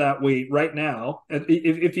people that we right now.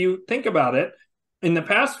 If you think about it, in the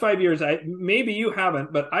past 5 years, maybe you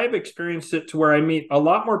haven't, but I've experienced it to where I meet a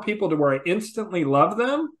lot more people to where I instantly love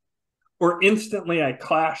them or instantly I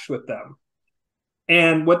clash with them.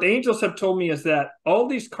 And what the angels have told me is that all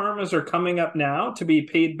these karmas are coming up now to be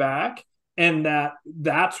paid back, and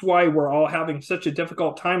that's why we're all having such a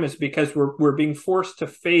difficult time, is because we're being forced to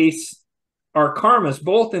face our karmas,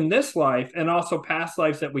 both in this life and also past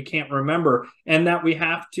lives that we can't remember, and that we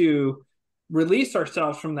have to release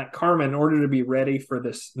ourselves from that karma in order to be ready for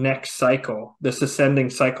this next cycle, this ascending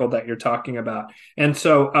cycle that you're talking about. And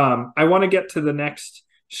so I want to get to the next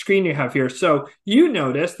screen you have here. So you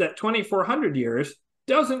notice that 2400 years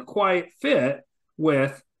doesn't quite fit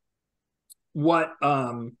with what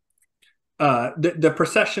the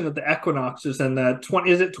precession of the equinoxes and the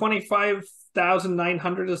 20, is it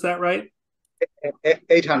 25,900, is that right?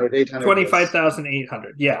 800,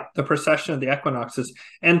 25,800. Yeah, the precession of the equinoxes.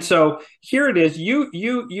 And so here it is.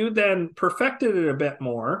 You then perfected it a bit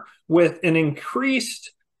more with an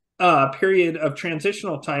increased period of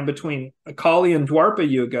transitional time between Kali and Dwarpara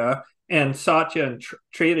Yuga and Satya and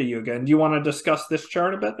Treta Yuga. And do you want to discuss this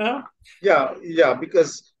chart a bit now? Yeah,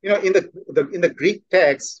 because in the Greek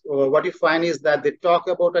text, what you find is that they talk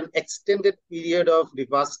about an extended period of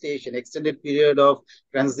devastation, extended period of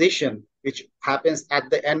transition, which happens at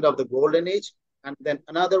the end of the Golden Age, and then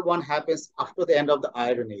another one happens after the end of the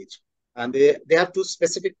Iron Age. And they have two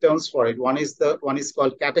specific terms for it. One is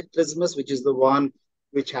called cataclysmus, which is the one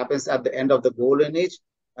which happens at the end of the Golden Age,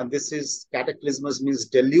 and this is cataclysmus means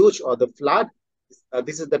deluge or the flood.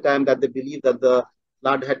 This is the time that they believe that the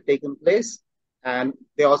flood had taken place, and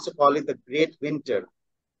they also call it the Great Winter.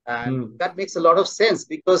 And that makes a lot of sense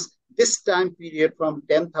because this time period from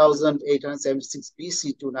 10,876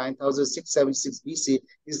 BC to 9,676 BC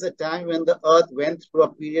is the time when the earth went through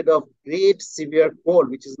a period of great severe cold,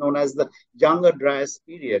 which is known as the Younger Dryas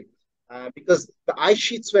period. Because the ice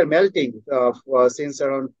sheets were melting since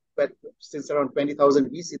around 20,000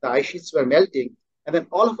 BC, the ice sheets were melting. And then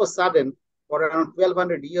all of a sudden, for around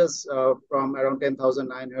 1,200 years, from around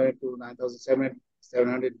 10,900 to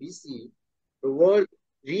 9,700 BC, the world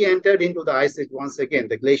re-entered into the ice age once again.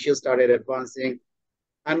 The glaciers started advancing,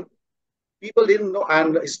 and people didn't know,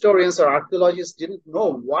 and historians or archaeologists didn't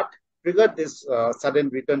know what triggered this sudden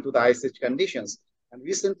return to the ice age conditions. And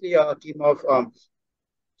recently, a team of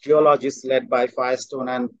geologists led by Firestone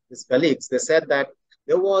and his colleagues, they said that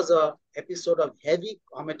there was an episode of heavy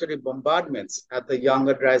cometary bombardments at the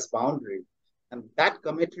Younger Dryas boundary. And that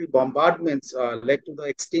cometary bombardments led to the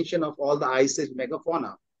extinction of all the ice age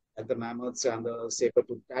megafauna, like the mammoths and the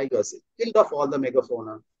saber-toothed tigers. It killed off all the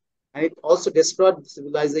megafauna. And it also destroyed the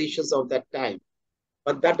civilizations of that time.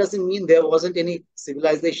 But that doesn't mean there wasn't any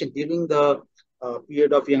civilization during the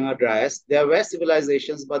period of Younger Dryas. There were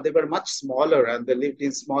civilizations, but they were much smaller and they lived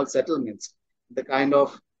in small settlements. And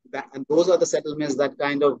those are the settlements that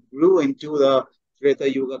kind of grew into the Treta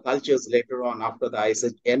Yuga cultures later on after the Ice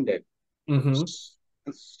Age ended. Mm-hmm.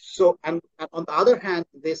 And on the other hand,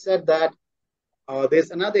 they said that there's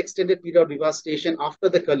another extended period of devastation after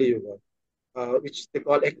the Kali Yuga, which they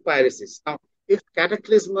call ekpyresis. Now, if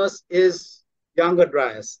cataclysmus is younger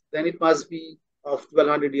Dryas, then it must be of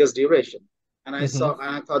 1200 years duration. And I saw,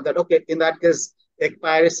 and I thought that, okay, in that case,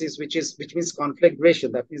 ekpyresis, which means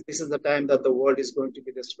conflagration. That means this is the time that the world is going to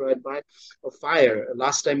be destroyed by a fire.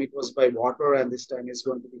 Last time it was by water, and this time it's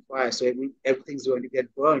going to be fire. So everything's going to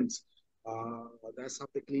get burned. That's how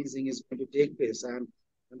the cleansing is going to take place. And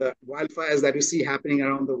the wildfires that you see happening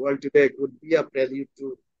around the world today could be a prelude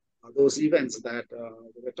to those events that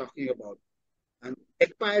we were talking about. And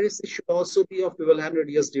ekpyresis should also be of 1200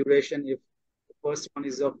 years duration if the first one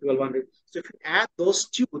is of 1200. So if you add those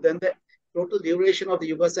two, then the total duration of the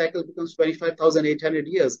Yuga cycle becomes 25,800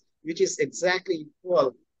 years, which is exactly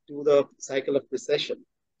equal to the cycle of precession.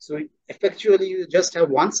 So effectually, you just have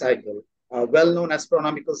one cycle, a well-known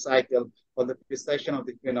astronomical cycle for the precession of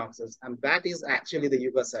the equinoxes, and that is actually the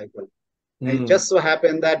Yuga cycle. And it just so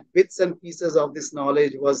happened that bits and pieces of this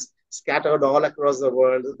knowledge was scattered all across the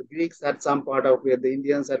world. The Greeks had some part of it, the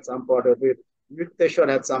Indians had some part of it, Precession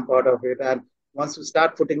had some part of it. And once you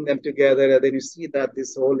start putting them together, then you see that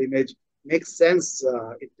this whole image makes sense.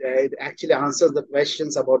 It actually answers the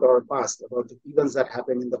questions about our past, about the events that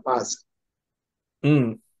happened in the past.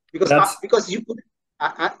 Because you could,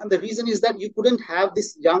 and the reason is that you couldn't have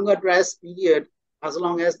this younger Dryas period as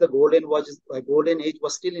long as the golden age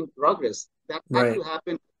was still in progress. That had to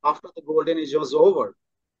happen after the golden age was over.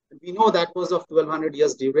 And we know that was of 1200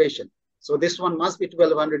 years duration. So this one must be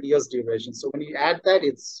 1200 years duration. So when you add that,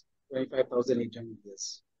 it's 25,800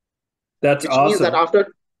 years. That's which awesome. Means that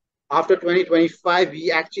after 2025,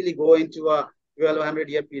 we actually go into a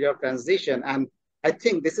 1200-year period of transition. And I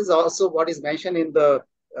think this is also what is mentioned in the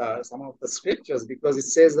some of the scriptures, because it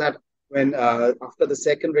says that when after the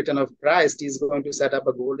second return of Christ, he's going to set up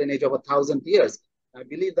a golden age of 1,000 years. I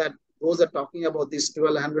believe that those are talking about this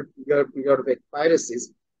 1200-year period of ekpyresis,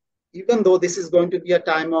 even though this is going to be a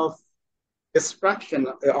time of destruction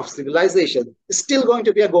of civilization, it's still going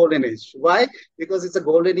to be a golden age. Why? Because it's a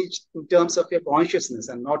golden age in terms of your consciousness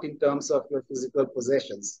and not in terms of your physical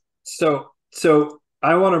possessions. So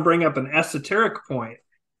I want to bring up an esoteric point.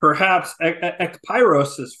 Perhaps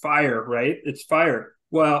ekpyros is fire, right? It's fire.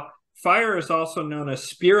 Well, fire is also known as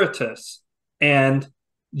spiritus. And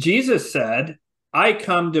Jesus said, I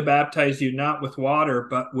come to baptize you not with water,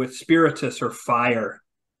 but with spiritus or fire,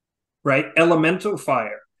 right? Elemental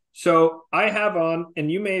fire. So I have on,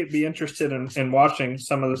 and you may be interested in watching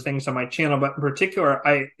some of the things on my channel, but in particular,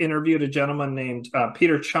 I interviewed a gentleman named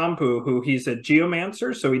Peter Champu, who he's a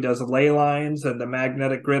geomancer. So he does ley lines and the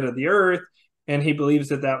magnetic grid of the earth. And he believes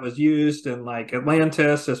that was used in like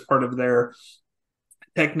Atlantis as part of their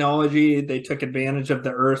technology. They took advantage of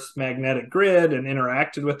the Earth's magnetic grid and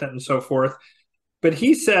interacted with it and so forth. But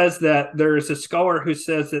he says that there's a scholar who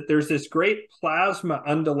says that there's this great plasma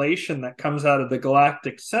undulation that comes out of the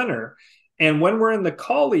galactic center. And when we're in the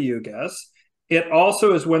Kali Yugas, it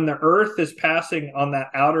also is when the Earth is passing on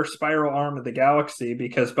that outer spiral arm of the galaxy,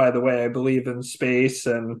 because, by the way, I believe in space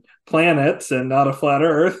and planets and not a flat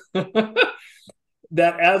Earth,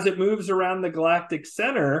 that as it moves around the galactic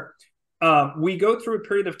center, we go through a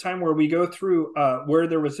period of time where we go through where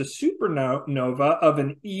there was a supernova of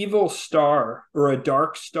an evil star or a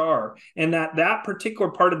dark star, and that particular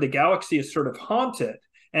part of the galaxy is sort of haunted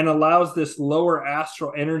and allows this lower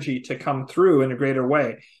astral energy to come through in a greater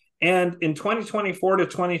way. And in 2024 to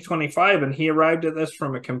 2025, and he arrived at this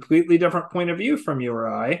from a completely different point of view from you or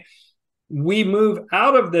I, we move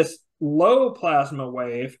out of this low plasma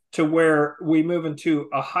wave to where we move into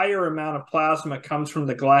a higher amount of plasma comes from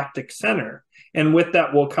the galactic center. And with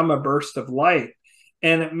that will come a burst of light.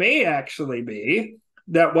 And it may actually be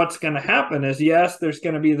that what's going to happen is, yes, there's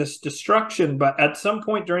going to be this destruction, but at some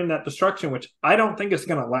point during that destruction, which I don't think is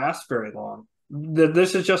going to last very long,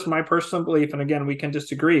 this is just my personal belief, and again, we can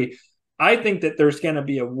disagree. I think that there's going to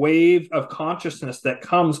be a wave of consciousness that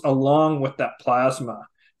comes along with that plasma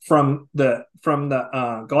from the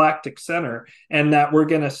galactic center, and that we're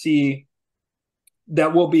going to see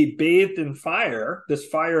that will be bathed in fire. This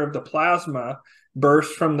fire of the plasma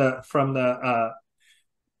burst from the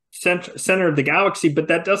center of the galaxy, but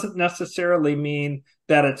that doesn't necessarily mean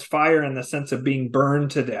that it's fire in the sense of being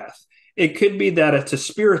burned to death. It could be that it's a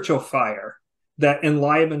spiritual fire that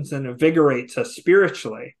enlivens and invigorates us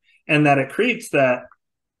spiritually, and that it creates that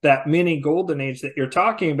mini golden age that you're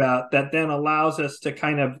talking about, that then allows us to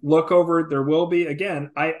kind of look over. There will be, again,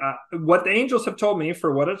 what the angels have told me,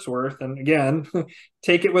 for what it's worth, and again,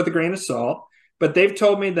 take it with a grain of salt, but they've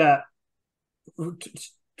told me that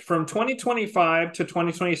from 2025 to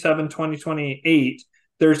 2027, 2028,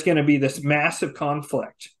 there's going to be this massive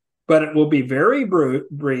conflict, but it will be very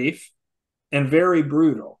brief and very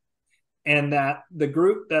brutal. and that the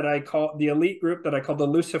group that I call the elite group that I call the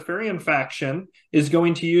Luciferian faction is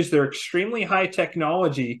going to use their extremely high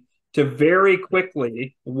technology to very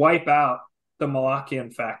quickly wipe out the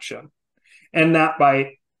Malachian faction. And that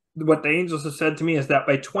by what the angels have said to me is that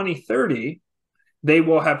by 2030, they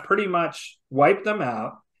will have pretty much wiped them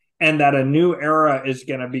out, and that a new era is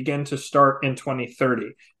going to begin to start in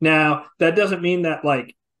 2030. Now, that doesn't mean that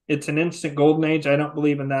like it's an instant golden age. I don't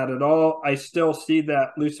believe in that at all. I still see that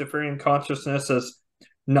Luciferian consciousness as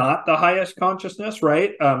not the highest consciousness,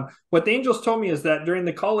 right? What the angels told me is that during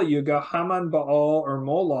the Kali Yuga, Haman, Baal, or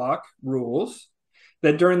Moloch rules,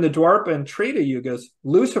 that during the Dwarpa and Treta Yugas,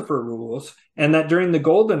 Lucifer rules, and that during the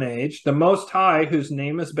Golden Age, the Most High, whose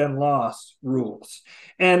name has been lost, rules.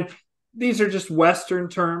 And these are just Western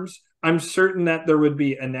terms. I'm certain that there would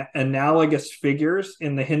be analogous figures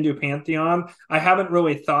in the Hindu pantheon. I haven't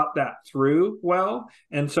really thought that through well.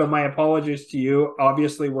 And so my apologies to you.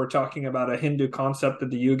 Obviously, we're talking about a Hindu concept of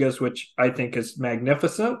the Yugas, which I think is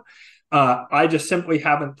magnificent. I just simply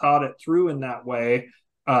haven't thought it through in that way.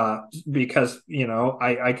 Because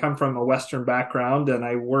I come from a Western background and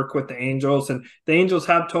I work with the angels, and the angels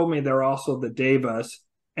have told me they're also the devas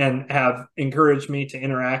and have encouraged me to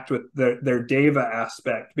interact with their deva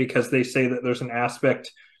aspect, because they say that there's an aspect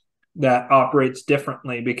that operates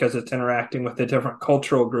differently because it's interacting with a different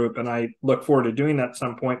cultural group, and I look forward to doing that at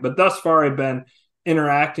some point. But thus far I've been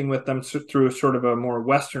interacting with them through sort of a more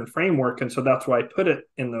Western framework, and so that's why I put it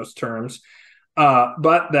in those terms.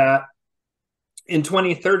 But that in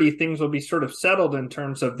 2030, things will be sort of settled in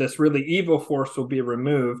terms of this really evil force will be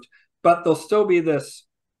removed, but there'll still be this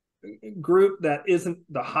group that isn't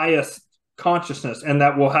the highest consciousness, and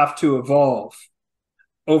that will have to evolve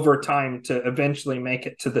over time to eventually make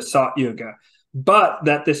it to the Sat Yuga. But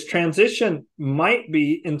that this transition might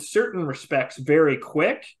be, in certain respects, very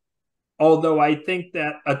quick, although I think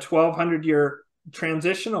that a 1,200-year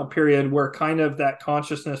transitional period where kind of that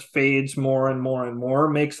consciousness fades more and more and more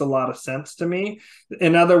makes a lot of sense to me.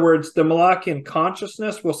 In other words, the Malachian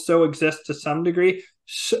consciousness will still exist to some degree.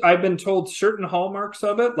 I've been told certain hallmarks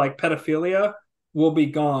of it, like pedophilia, will be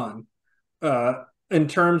gone. In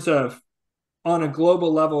terms of on a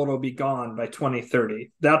global level, it'll be gone by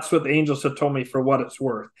 2030. That's what the angels have told me, for what it's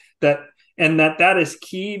worth. That is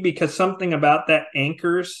key, because something about that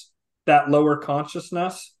anchors that lower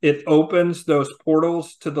consciousness. It opens those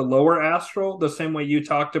portals to the lower astral, the same way you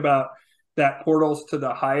talked about that portals to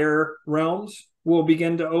the higher realms will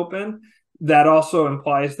begin to open. That also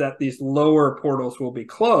implies that these lower portals will be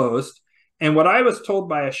closed. And what I was told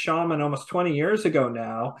by a shaman almost 20 years ago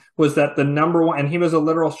now was that the number one, and he was a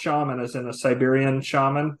literal shaman, as in a Siberian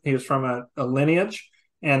shaman. He was from a lineage,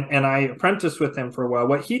 and I apprenticed with him for a while.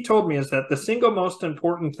 What he told me is that the single most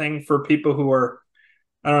important thing for people who are,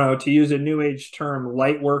 I don't know, to use a new age term,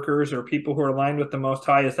 light workers, or people who are aligned with the Most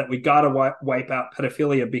High, is that we got to wipe out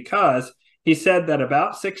pedophilia, because he said that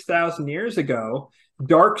about 6,000 years ago,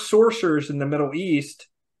 dark sorcerers in the Middle East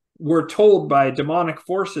were told by demonic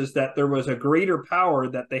forces that there was a greater power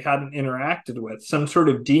that they hadn't interacted with, some sort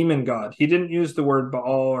of demon god. He didn't use the word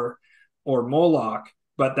Baal or Moloch,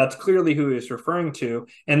 but that's clearly who he was referring to,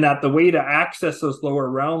 and that the way to access those lower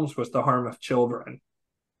realms was the harm of children.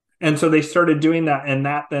 And so they started doing that, and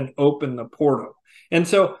that then opened the portal. And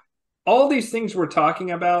so all these things we're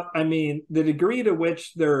talking about, I mean, the degree to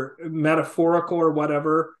which they're metaphorical or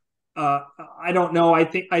whatever, I don't know. I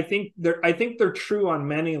think they're true on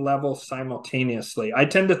many levels simultaneously. I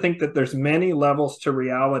tend to think that there's many levels to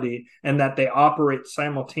reality, and that they operate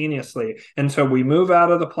simultaneously. And so we move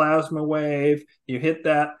out of the plasma wave, you hit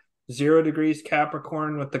that 0 degrees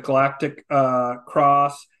Capricorn with the galactic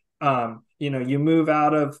cross. You move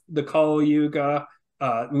out of the Kali Yuga,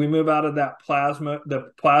 we move out of that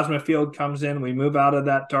the plasma field comes in, we move out of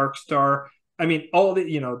that dark star. I mean, all the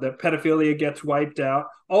pedophilia gets wiped out.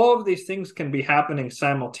 All of these things can be happening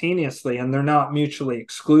simultaneously, and they're not mutually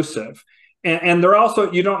exclusive. And they're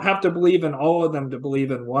also, you don't have to believe in all of them to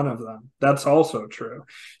believe in one of them. That's also true.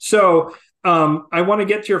 So I want to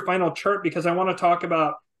get to your final chart, because I want to talk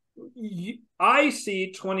about, I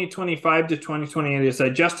see 2025 to 2028, as I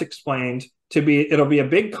just explained, it'll be a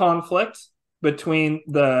big conflict between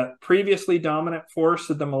the previously dominant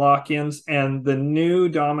force of the Malachians and the new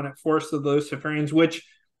dominant force of the Luciferians, which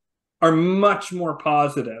are much more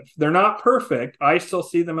positive. They're not perfect. I still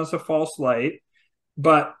see them as a false light,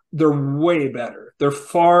 but they're way better. They're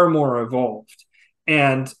far more evolved.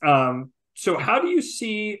 And so how do you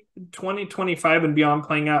see 2025 and beyond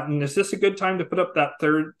playing out? And is this a good time to put up that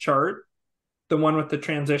third chart, the one with the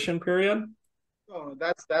transition period? No,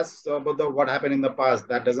 that's about what happened in the past.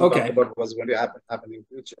 That doesn't talk about what's going to happen in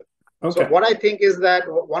the future. So Okay. what I think is that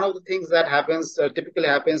one of the things that happens typically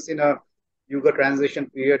happens in a Yuga transition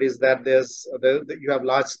period is that you have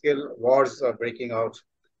large scale wars breaking out.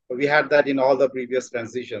 We had that in all the previous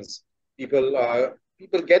transitions. People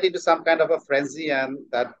get into some kind of a frenzy, and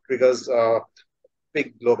that triggers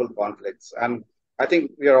big global conflicts. And I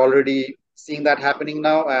think we are already seeing that happening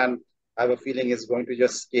now, and I have a feeling it's going to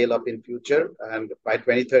just scale up in future. And by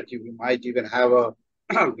 2030, we might even have a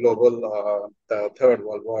global the third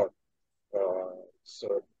world war.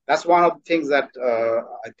 So that's one of the things that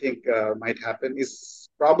I think might happen, is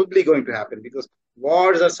probably going to happen, because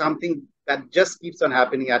wars are something that just keeps on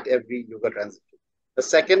happening at every Yuga transition. The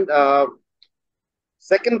second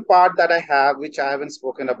part that I have, which I haven't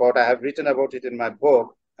spoken about, I have written about it in my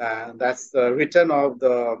book. That's the return of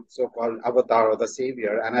the so-called Avatar or the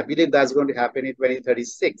Savior, and I believe that's going to happen in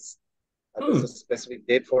 2036. There's a specific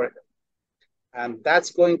date for it, and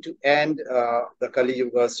that's going to end the Kali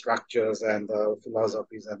Yuga structures and the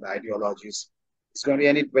philosophies and the ideologies. It's going to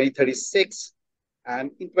end in 2036,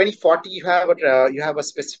 and in 2040 you have a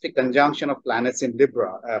specific conjunction of planets in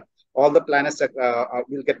Libra. All the planets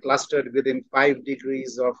will get clustered within 5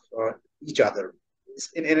 degrees of each other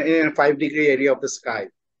in a 5 degree area of the sky.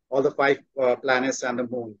 All the five planets and the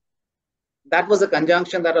moon. That was a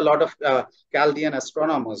conjunction that a lot of Chaldean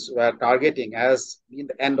astronomers were targeting as being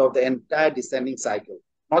the end of the entire descending cycle.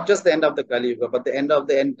 Not just the end of the Kali Yuga, but the end of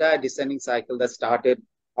the entire descending cycle that started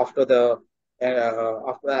after the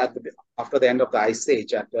after the end of the Ice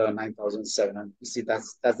Age at 9,700 BC.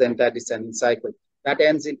 That's the entire descending cycle. That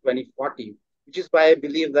ends in 2040, which is why I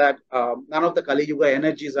believe that none of the Kali Yuga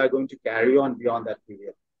energies are going to carry on beyond that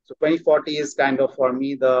period. So 2040 is kind of, for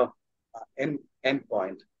me, the end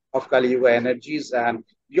point of Kali Yuga energies. And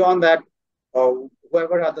beyond that,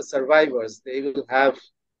 whoever are the survivors, they'll have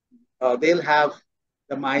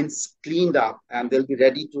the minds cleaned up, and they'll be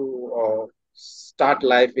ready to start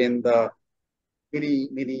life in the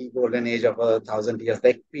mini golden age of 1,000 years,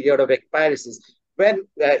 the period of Equinoxes.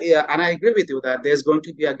 Yeah, and I agree with you that there's going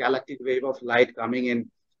to be a galactic wave of light coming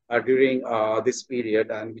in during this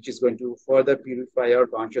period, and which is going to further purify our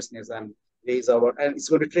consciousness and and it's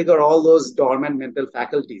going to trigger all those dormant mental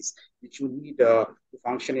faculties which you need to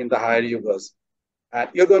function in the higher yugas. And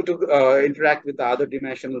you're going to interact with the other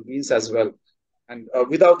dimensional beings as well, and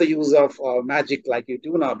without the use of magic like you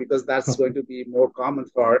do now, because that's going to be more common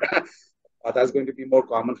for that's going to be more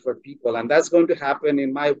common for people, and that's going to happen,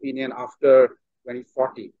 in my opinion, after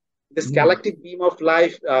 2040. This galactic beam of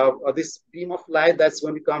life, or this beam of light that's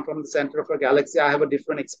going to come from the center of a galaxy, I have a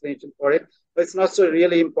different explanation for it, but it's not so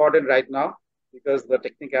really important right now because the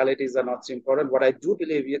technicalities are not so important. What I do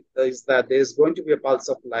believe is that there's going to be a pulse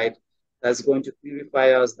of light that's going to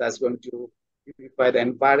purify us, that's going to purify the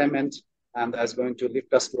environment, and that's going to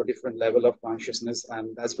lift us to a different level of consciousness,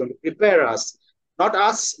 and that's going to prepare us, not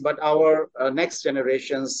us, but our next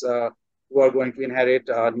generations who are going to inherit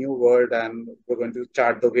a new world, and we're going to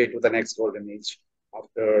chart the way to the next golden age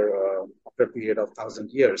after a period of 1,000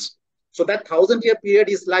 years. So that 1,000-year period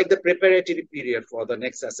is like the preparatory period for the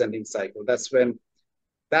next ascending cycle. That's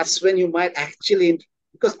when you might actually,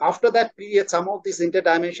 because after that period, some of these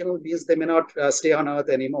interdimensional beings, they may not stay on Earth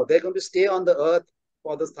anymore. They're going to stay on the Earth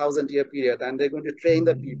for this 1,000-year period, and they're going to train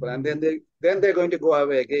the people, and then they're going to go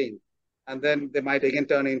away again. And then they might again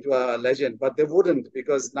turn into a legend, but they wouldn't,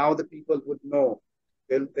 because now the people would know.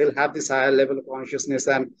 They'll have this higher level of consciousness,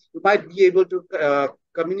 and you might be able to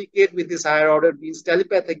communicate with these higher order beings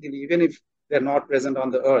telepathically, even if they're not present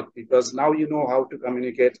on the earth, because now you know how to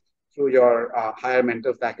communicate through your higher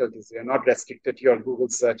mental faculties. You're not restricted to your Google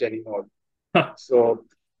search anymore. So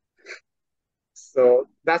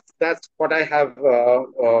that's what I have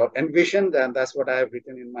envisioned, and that's what I have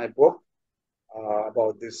written in my book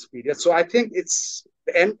about this period. So I think it's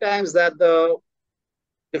the end times that the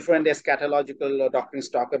different eschatological doctrines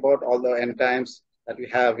talk about, all the end times that we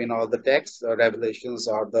have in all the texts, Revelations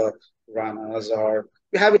or the Puranas, or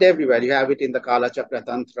you have it everywhere. You have it in the Kala Chakra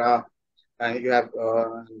Tantra, and you have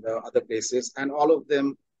in the other places, and all of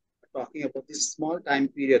them are talking about this small time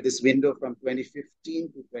period, this window from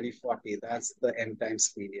 2015 to 2040. That's the end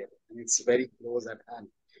times period, and it's very close at hand,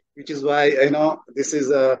 which is why this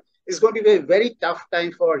is it's going to be a very tough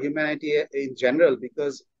time for humanity in general,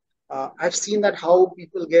 because I've seen that how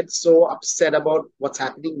people get so upset about what's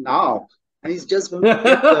happening now, and it's just going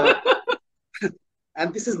to take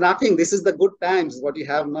and this is nothing. This is the good times. What you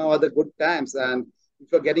have now are the good times, and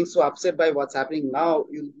if you're getting so upset by what's happening now,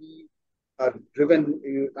 you'll be driven.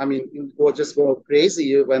 You'll go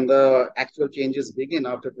crazy when the actual changes begin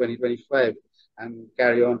after 2025 and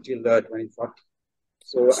carry on till 2040.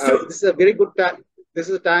 So this is a very good time. this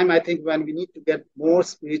is a time, I think, when we need to get more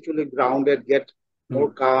spiritually grounded, get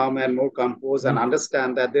more calm and more composed, and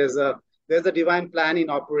understand that there's a divine plan in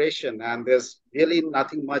operation, and there's really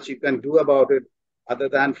nothing much you can do about it other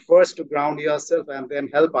than first to ground yourself and then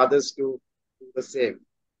help others to do the same.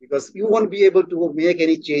 Because you won't be able to make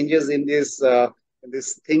any changes in these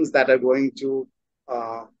things that are going to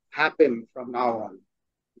happen from now on.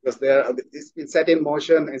 Because it's been set in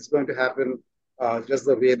motion, it's going to happen just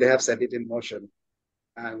the way they have set it in motion.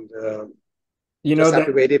 And you just know have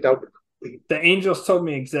to wait it out. The angels told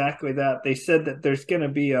me exactly that. They said that there's going to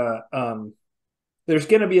be an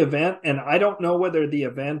event, and I don't know whether the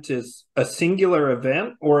event is a singular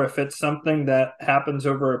event or if it's something that happens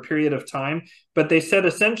over a period of time. But they said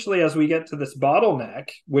essentially, as we get to this bottleneck,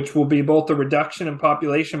 which will be both a reduction in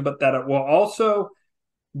population, but that it will also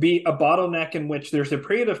be a bottleneck in which there's a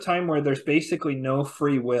period of time where there's basically no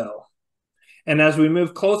free will. And as we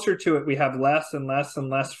move closer to it, we have less and less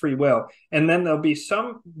and less free will. And then there'll be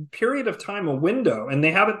some period of time, a window, and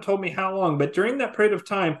they haven't told me how long, but during that period of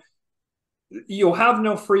time, you'll have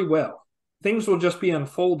no free will. Things will just be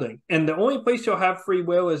unfolding. And the only place you'll have free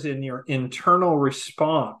will is in your internal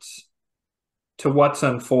response to what's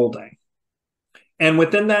unfolding. And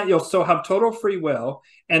within that, you'll still have total free will.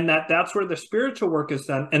 And that's where the spiritual work is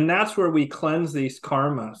done. And that's where we cleanse these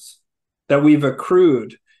karmas that we've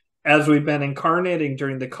accrued as we've been incarnating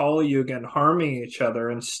during the Kali Yuga and harming each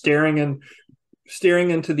other and staring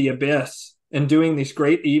into the abyss and doing these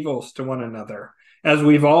great evils to one another, as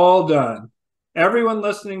we've all done. Everyone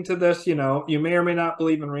listening to this, you may or may not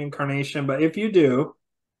believe in reincarnation, but if you do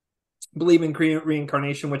believe in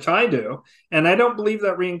reincarnation, which I do, and I don't believe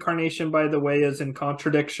that reincarnation, by the way, is in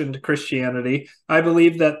contradiction to Christianity. I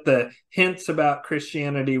believe that the hints about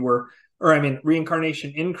Christianity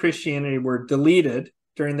reincarnation in Christianity were deleted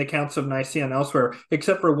during the Council of Nicaea and elsewhere,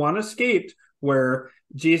 except for one escaped, where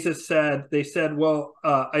Jesus said, well,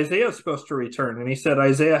 Isaiah is supposed to return. And he said,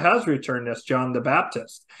 Isaiah has returned as John the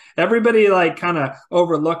Baptist. Everybody kind of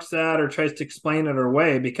overlooks that or tries to explain it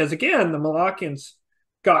away because, again, the Malachians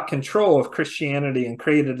got control of Christianity and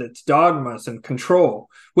created its dogmas and control,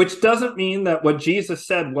 which doesn't mean that what Jesus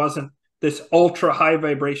said wasn't this ultra high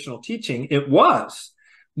vibrational teaching. It was.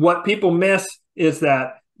 What people miss is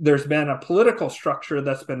that there's been a political structure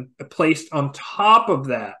that's been placed on top of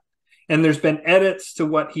that. And there's been edits to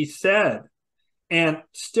what he said. And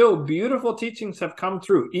still beautiful teachings have come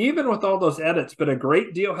through, even with all those edits, but a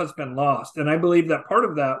great deal has been lost. And I believe that part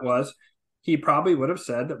of that was he probably would have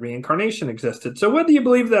said that reincarnation existed. So whether you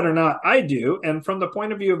believe that or not, I do. And from the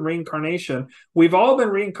point of view of reincarnation, we've all been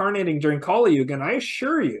reincarnating during Kali Yuga. And I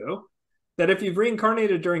assure you that if you've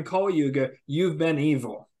reincarnated during Kali Yuga, you've been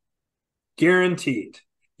evil. Guaranteed.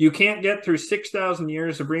 You can't get through 6,000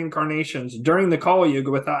 years of reincarnations during the Kali Yuga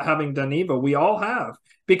without having done evil. We all have,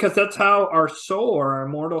 because that's how our soul or our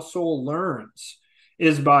immortal soul learns,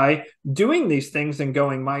 is by doing these things and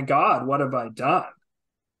going, my God, what have I done?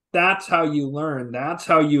 That's how you learn. That's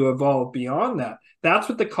how you evolve beyond that. That's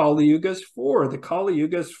what the Kali Yuga is for. The Kali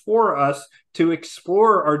Yuga is for us to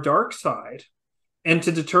explore our dark side and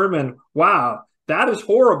to determine, wow, that is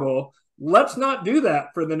horrible. Let's not do that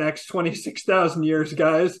for the next 26,000 years,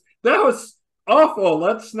 guys. That was awful.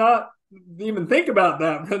 Let's not even think about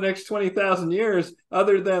that for the next 20,000 years,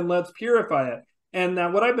 other than let's purify it. And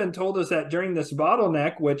what I've been told is that during this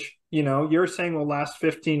bottleneck, which, you're saying will last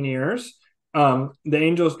 15 years, the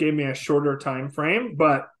angels gave me a shorter time frame,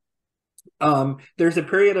 but there's a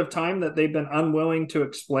period of time that they've been unwilling to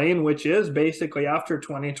explain, which is basically after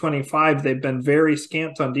 2025. They've been very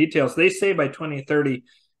scant on details. They say by 2030,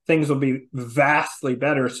 things will be vastly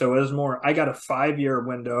better. So it is more, I got a 5-year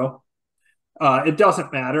window. It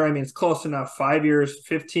doesn't matter. I mean, it's close enough. 5 years,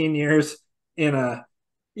 15 years in a,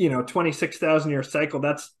 26,000 year cycle.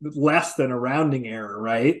 That's less than a rounding error,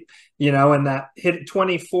 right? And that hit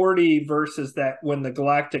 2040 versus that when the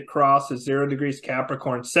galactic cross is 0 degrees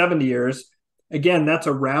Capricorn, 70 years. Again, that's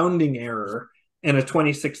a rounding error in a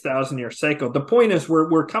 26,000 year cycle. The point is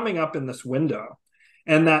we're coming up in this window,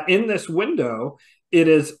 and that in this window, it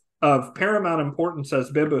is of paramount importance,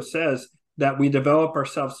 as Bibhu says, that we develop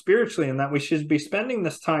ourselves spiritually, and that we should be spending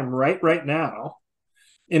this time right now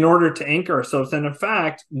in order to anchor ourselves. And in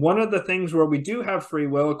fact, one of the things where we do have free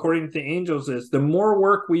will, according to the angels, is the more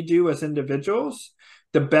work we do as individuals,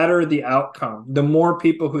 the better the outcome, the more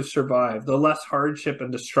people who survive, the less hardship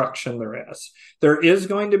and destruction there is. There is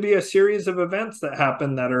going to be a series of events that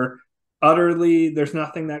happen that are utterly, there's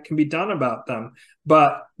nothing that can be done about them.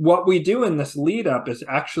 But what we do in this lead up is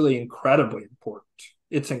actually incredibly important.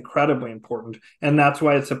 It's incredibly important. And that's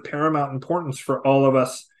why it's of paramount importance for all of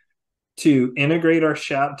us to integrate our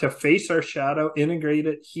shadow, to face our shadow, integrate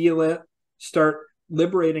it, heal it, start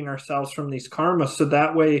liberating ourselves from these karmas, so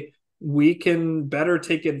that way we can better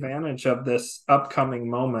take advantage of this upcoming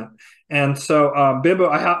moment. And so, Bibhu,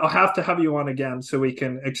 I'll have to have you on again so we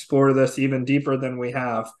can explore this even deeper than we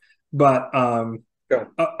have. But Sure.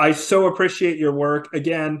 I so appreciate your work.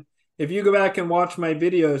 Again, if you go back and watch my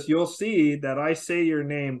videos, you'll see that I say your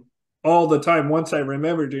name all the time once I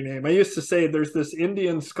remembered your name. I used to say there's this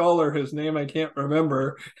Indian scholar whose name I can't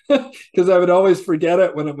remember because I would always forget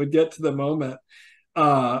it when it would get to the moment.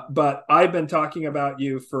 But I've been talking about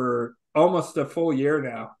you for almost a full year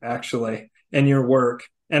now, actually, and your work.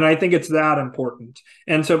 And I think it's that important.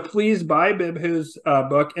 And so please buy Bibhu's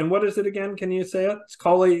book. And what is it again? Can you say it? It's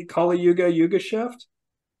Kali Yuga, Yuga Shift?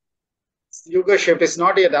 Yuga Shift is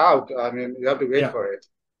not yet out. I mean, you have to wait for it.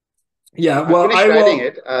 Yeah, well, I finished writing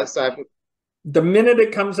it. So the minute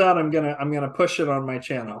it comes out, I'm gonna push it on my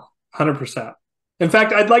channel, 100%. In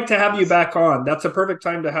fact, I'd like to have you back on. That's a perfect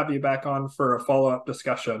time to have you back on for a follow-up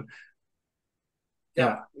discussion.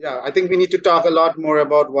 Yeah. I think we need to talk a lot more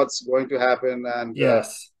about what's going to happen, and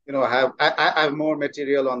yes, I have more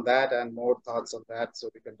material on that and more thoughts on that, so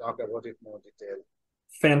we can talk about it more detail.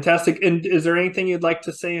 Fantastic. And is there anything you'd like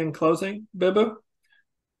to say in closing, Bibhu?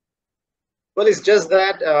 Well, it's just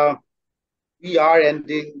that we are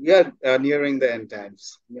nearing the end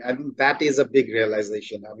times. I think that is a big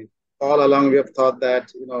realization. I mean, all along we have thought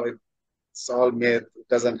that it's all myth, it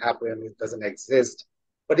doesn't happen, it doesn't exist,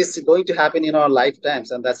 but it's going to happen in our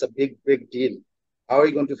lifetimes, and that's a big deal. How are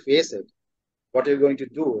you going to face it? What are you going to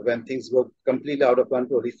do when things go completely out of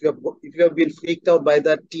control? If you have been freaked out by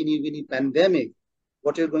that teeny weeny pandemic,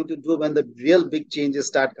 what are you going to do when the real big changes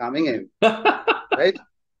start coming in? Right?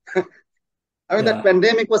 I mean, that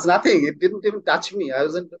pandemic was nothing. It didn't even touch me.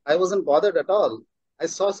 I wasn't bothered at all. I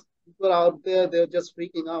saw people out there, they're just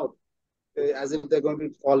freaking out, as if they're going to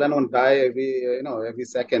fall down and die every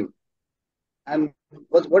second. And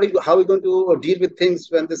how are you going to deal with things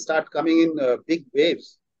when they start coming in big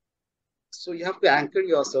waves? So you have to anchor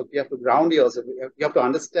yourself. You have to ground yourself. You have to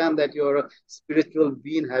understand that you're a spiritual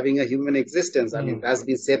being having a human existence. I mean, it has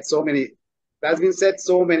been said so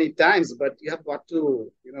many times, but you have got to,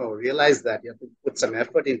 realize that. You have to put some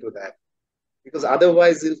effort into that, because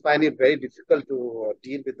otherwise you'll find it very difficult to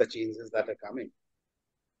deal with the changes that are coming.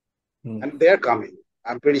 And they're coming.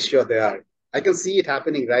 I'm pretty sure they are. I can see it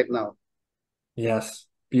happening right now. Yes,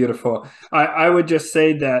 beautiful. I would just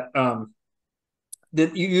say that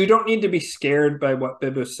that you don't need to be scared by what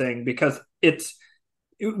Bibhu's saying, because it's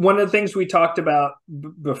one of the things we talked about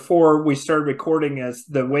before we started recording is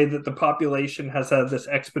the way that the population has had this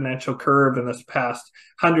exponential curve in this past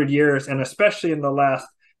 100 years, and especially in the last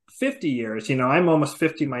 50 years. I'm almost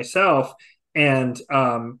 50 myself, and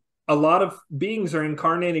a lot of beings are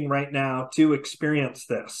incarnating right now to experience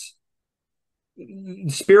this.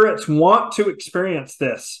 Spirits want to experience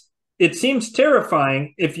this. It seems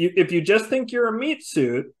terrifying if you just think you're a meat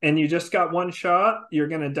suit and you just got one shot, you're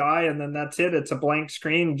going to die, and then that's it. It's a blank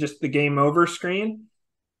screen, just the game over screen.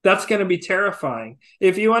 That's going to be terrifying.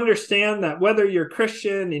 If you understand that whether you're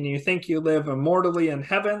Christian and you think you live immortally in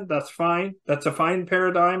heaven, that's fine. That's a fine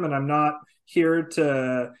paradigm, and I'm not here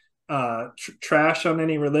to trash on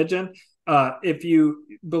any religion. If you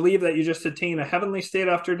believe that you just attain a heavenly state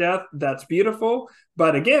after death, that's beautiful.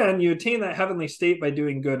 But again, you attain that heavenly state by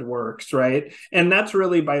doing good works, right? And that's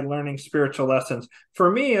really by learning spiritual lessons. For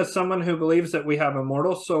me, as someone who believes that we have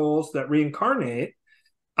immortal souls that reincarnate,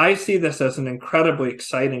 I see this as an incredibly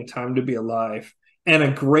exciting time to be alive and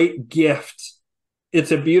a great gift.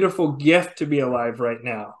 It's a beautiful gift to be alive right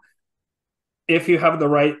now, if you have the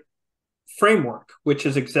right framework, which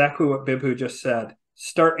is exactly what Bibhu just said.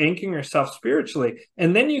 Start anchoring yourself spiritually,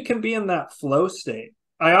 and then you can be in that flow state.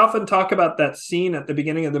 I often talk about that scene at the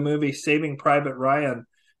beginning of the movie Saving Private Ryan,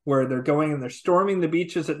 where they're going and they're storming the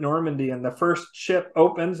beaches at Normandy, and the first ship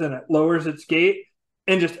opens and it lowers its gate,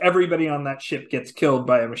 and just everybody on that ship gets killed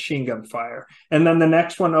by a machine gun fire. And then the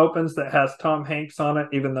next one opens that has Tom Hanks on it,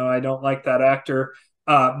 even though I don't like that actor,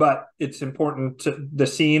 but it's important to the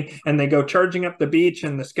scene. And they go charging up the beach,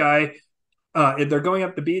 and this guy, they're going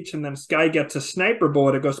up the beach, and then this guy gets a sniper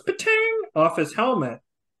bullet. It goes pa-ting off his helmet,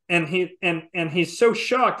 and he's so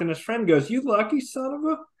shocked. And his friend goes, "You lucky son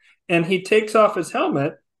of a!" And he takes off his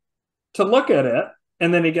helmet to look at it,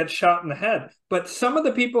 and then he gets shot in the head. But some of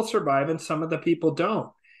the people survive, and some of the people don't.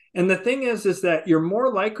 And the thing is that you're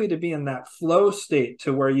more likely to be in that flow state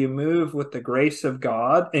to where you move with the grace of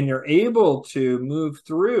God, and you're able to move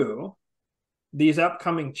through these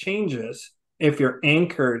upcoming changes if you're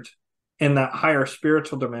anchored in that higher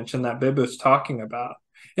spiritual dimension that Bibhu's talking about.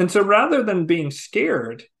 And so rather than being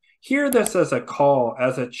scared, Hear this as a call,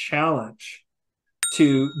 as a challenge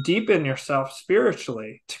to deepen yourself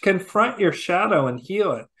spiritually, to confront your shadow and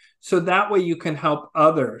heal it. So that way you can help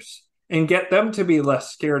others and get them to be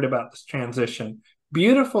less scared about this transition.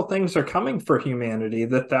 Beautiful things are coming for humanity.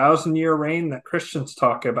 The 1,000-year reign that Christians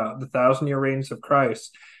talk about, the 1,000-year reigns of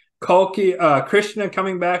Christ. Kalki, Krishna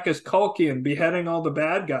coming back as Kalki and beheading all the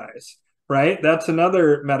bad guys, right? That's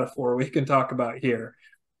another metaphor we can talk about here.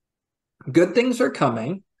 Good things are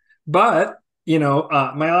coming, but, my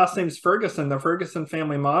last name's Ferguson. The Ferguson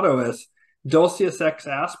family motto is Dulcius ex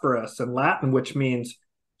asperus in Latin, which means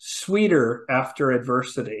sweeter after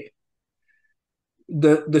adversity.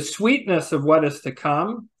 The sweetness of what is to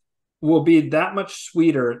come will be that much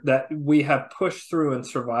sweeter that we have pushed through and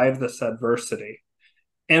survived this adversity.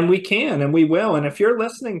 And we can, and we will. And if you're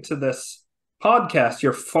listening to this podcast,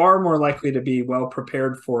 you're far more likely to be well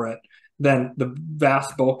prepared for it than the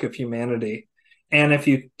vast bulk of humanity. And if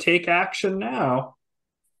you take action now,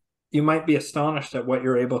 you might be astonished at what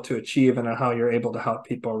you're able to achieve and how you're able to help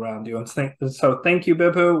people around you. And so thank you,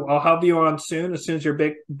 Bibhu. I'll have you on soon as your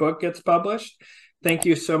big book gets published. Thank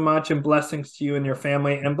you so much, and blessings to you and your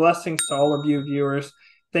family, and blessings to all of you viewers.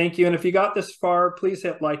 Thank you. And if you got this far, please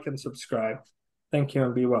hit like and subscribe. Thank you,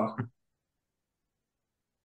 and be well.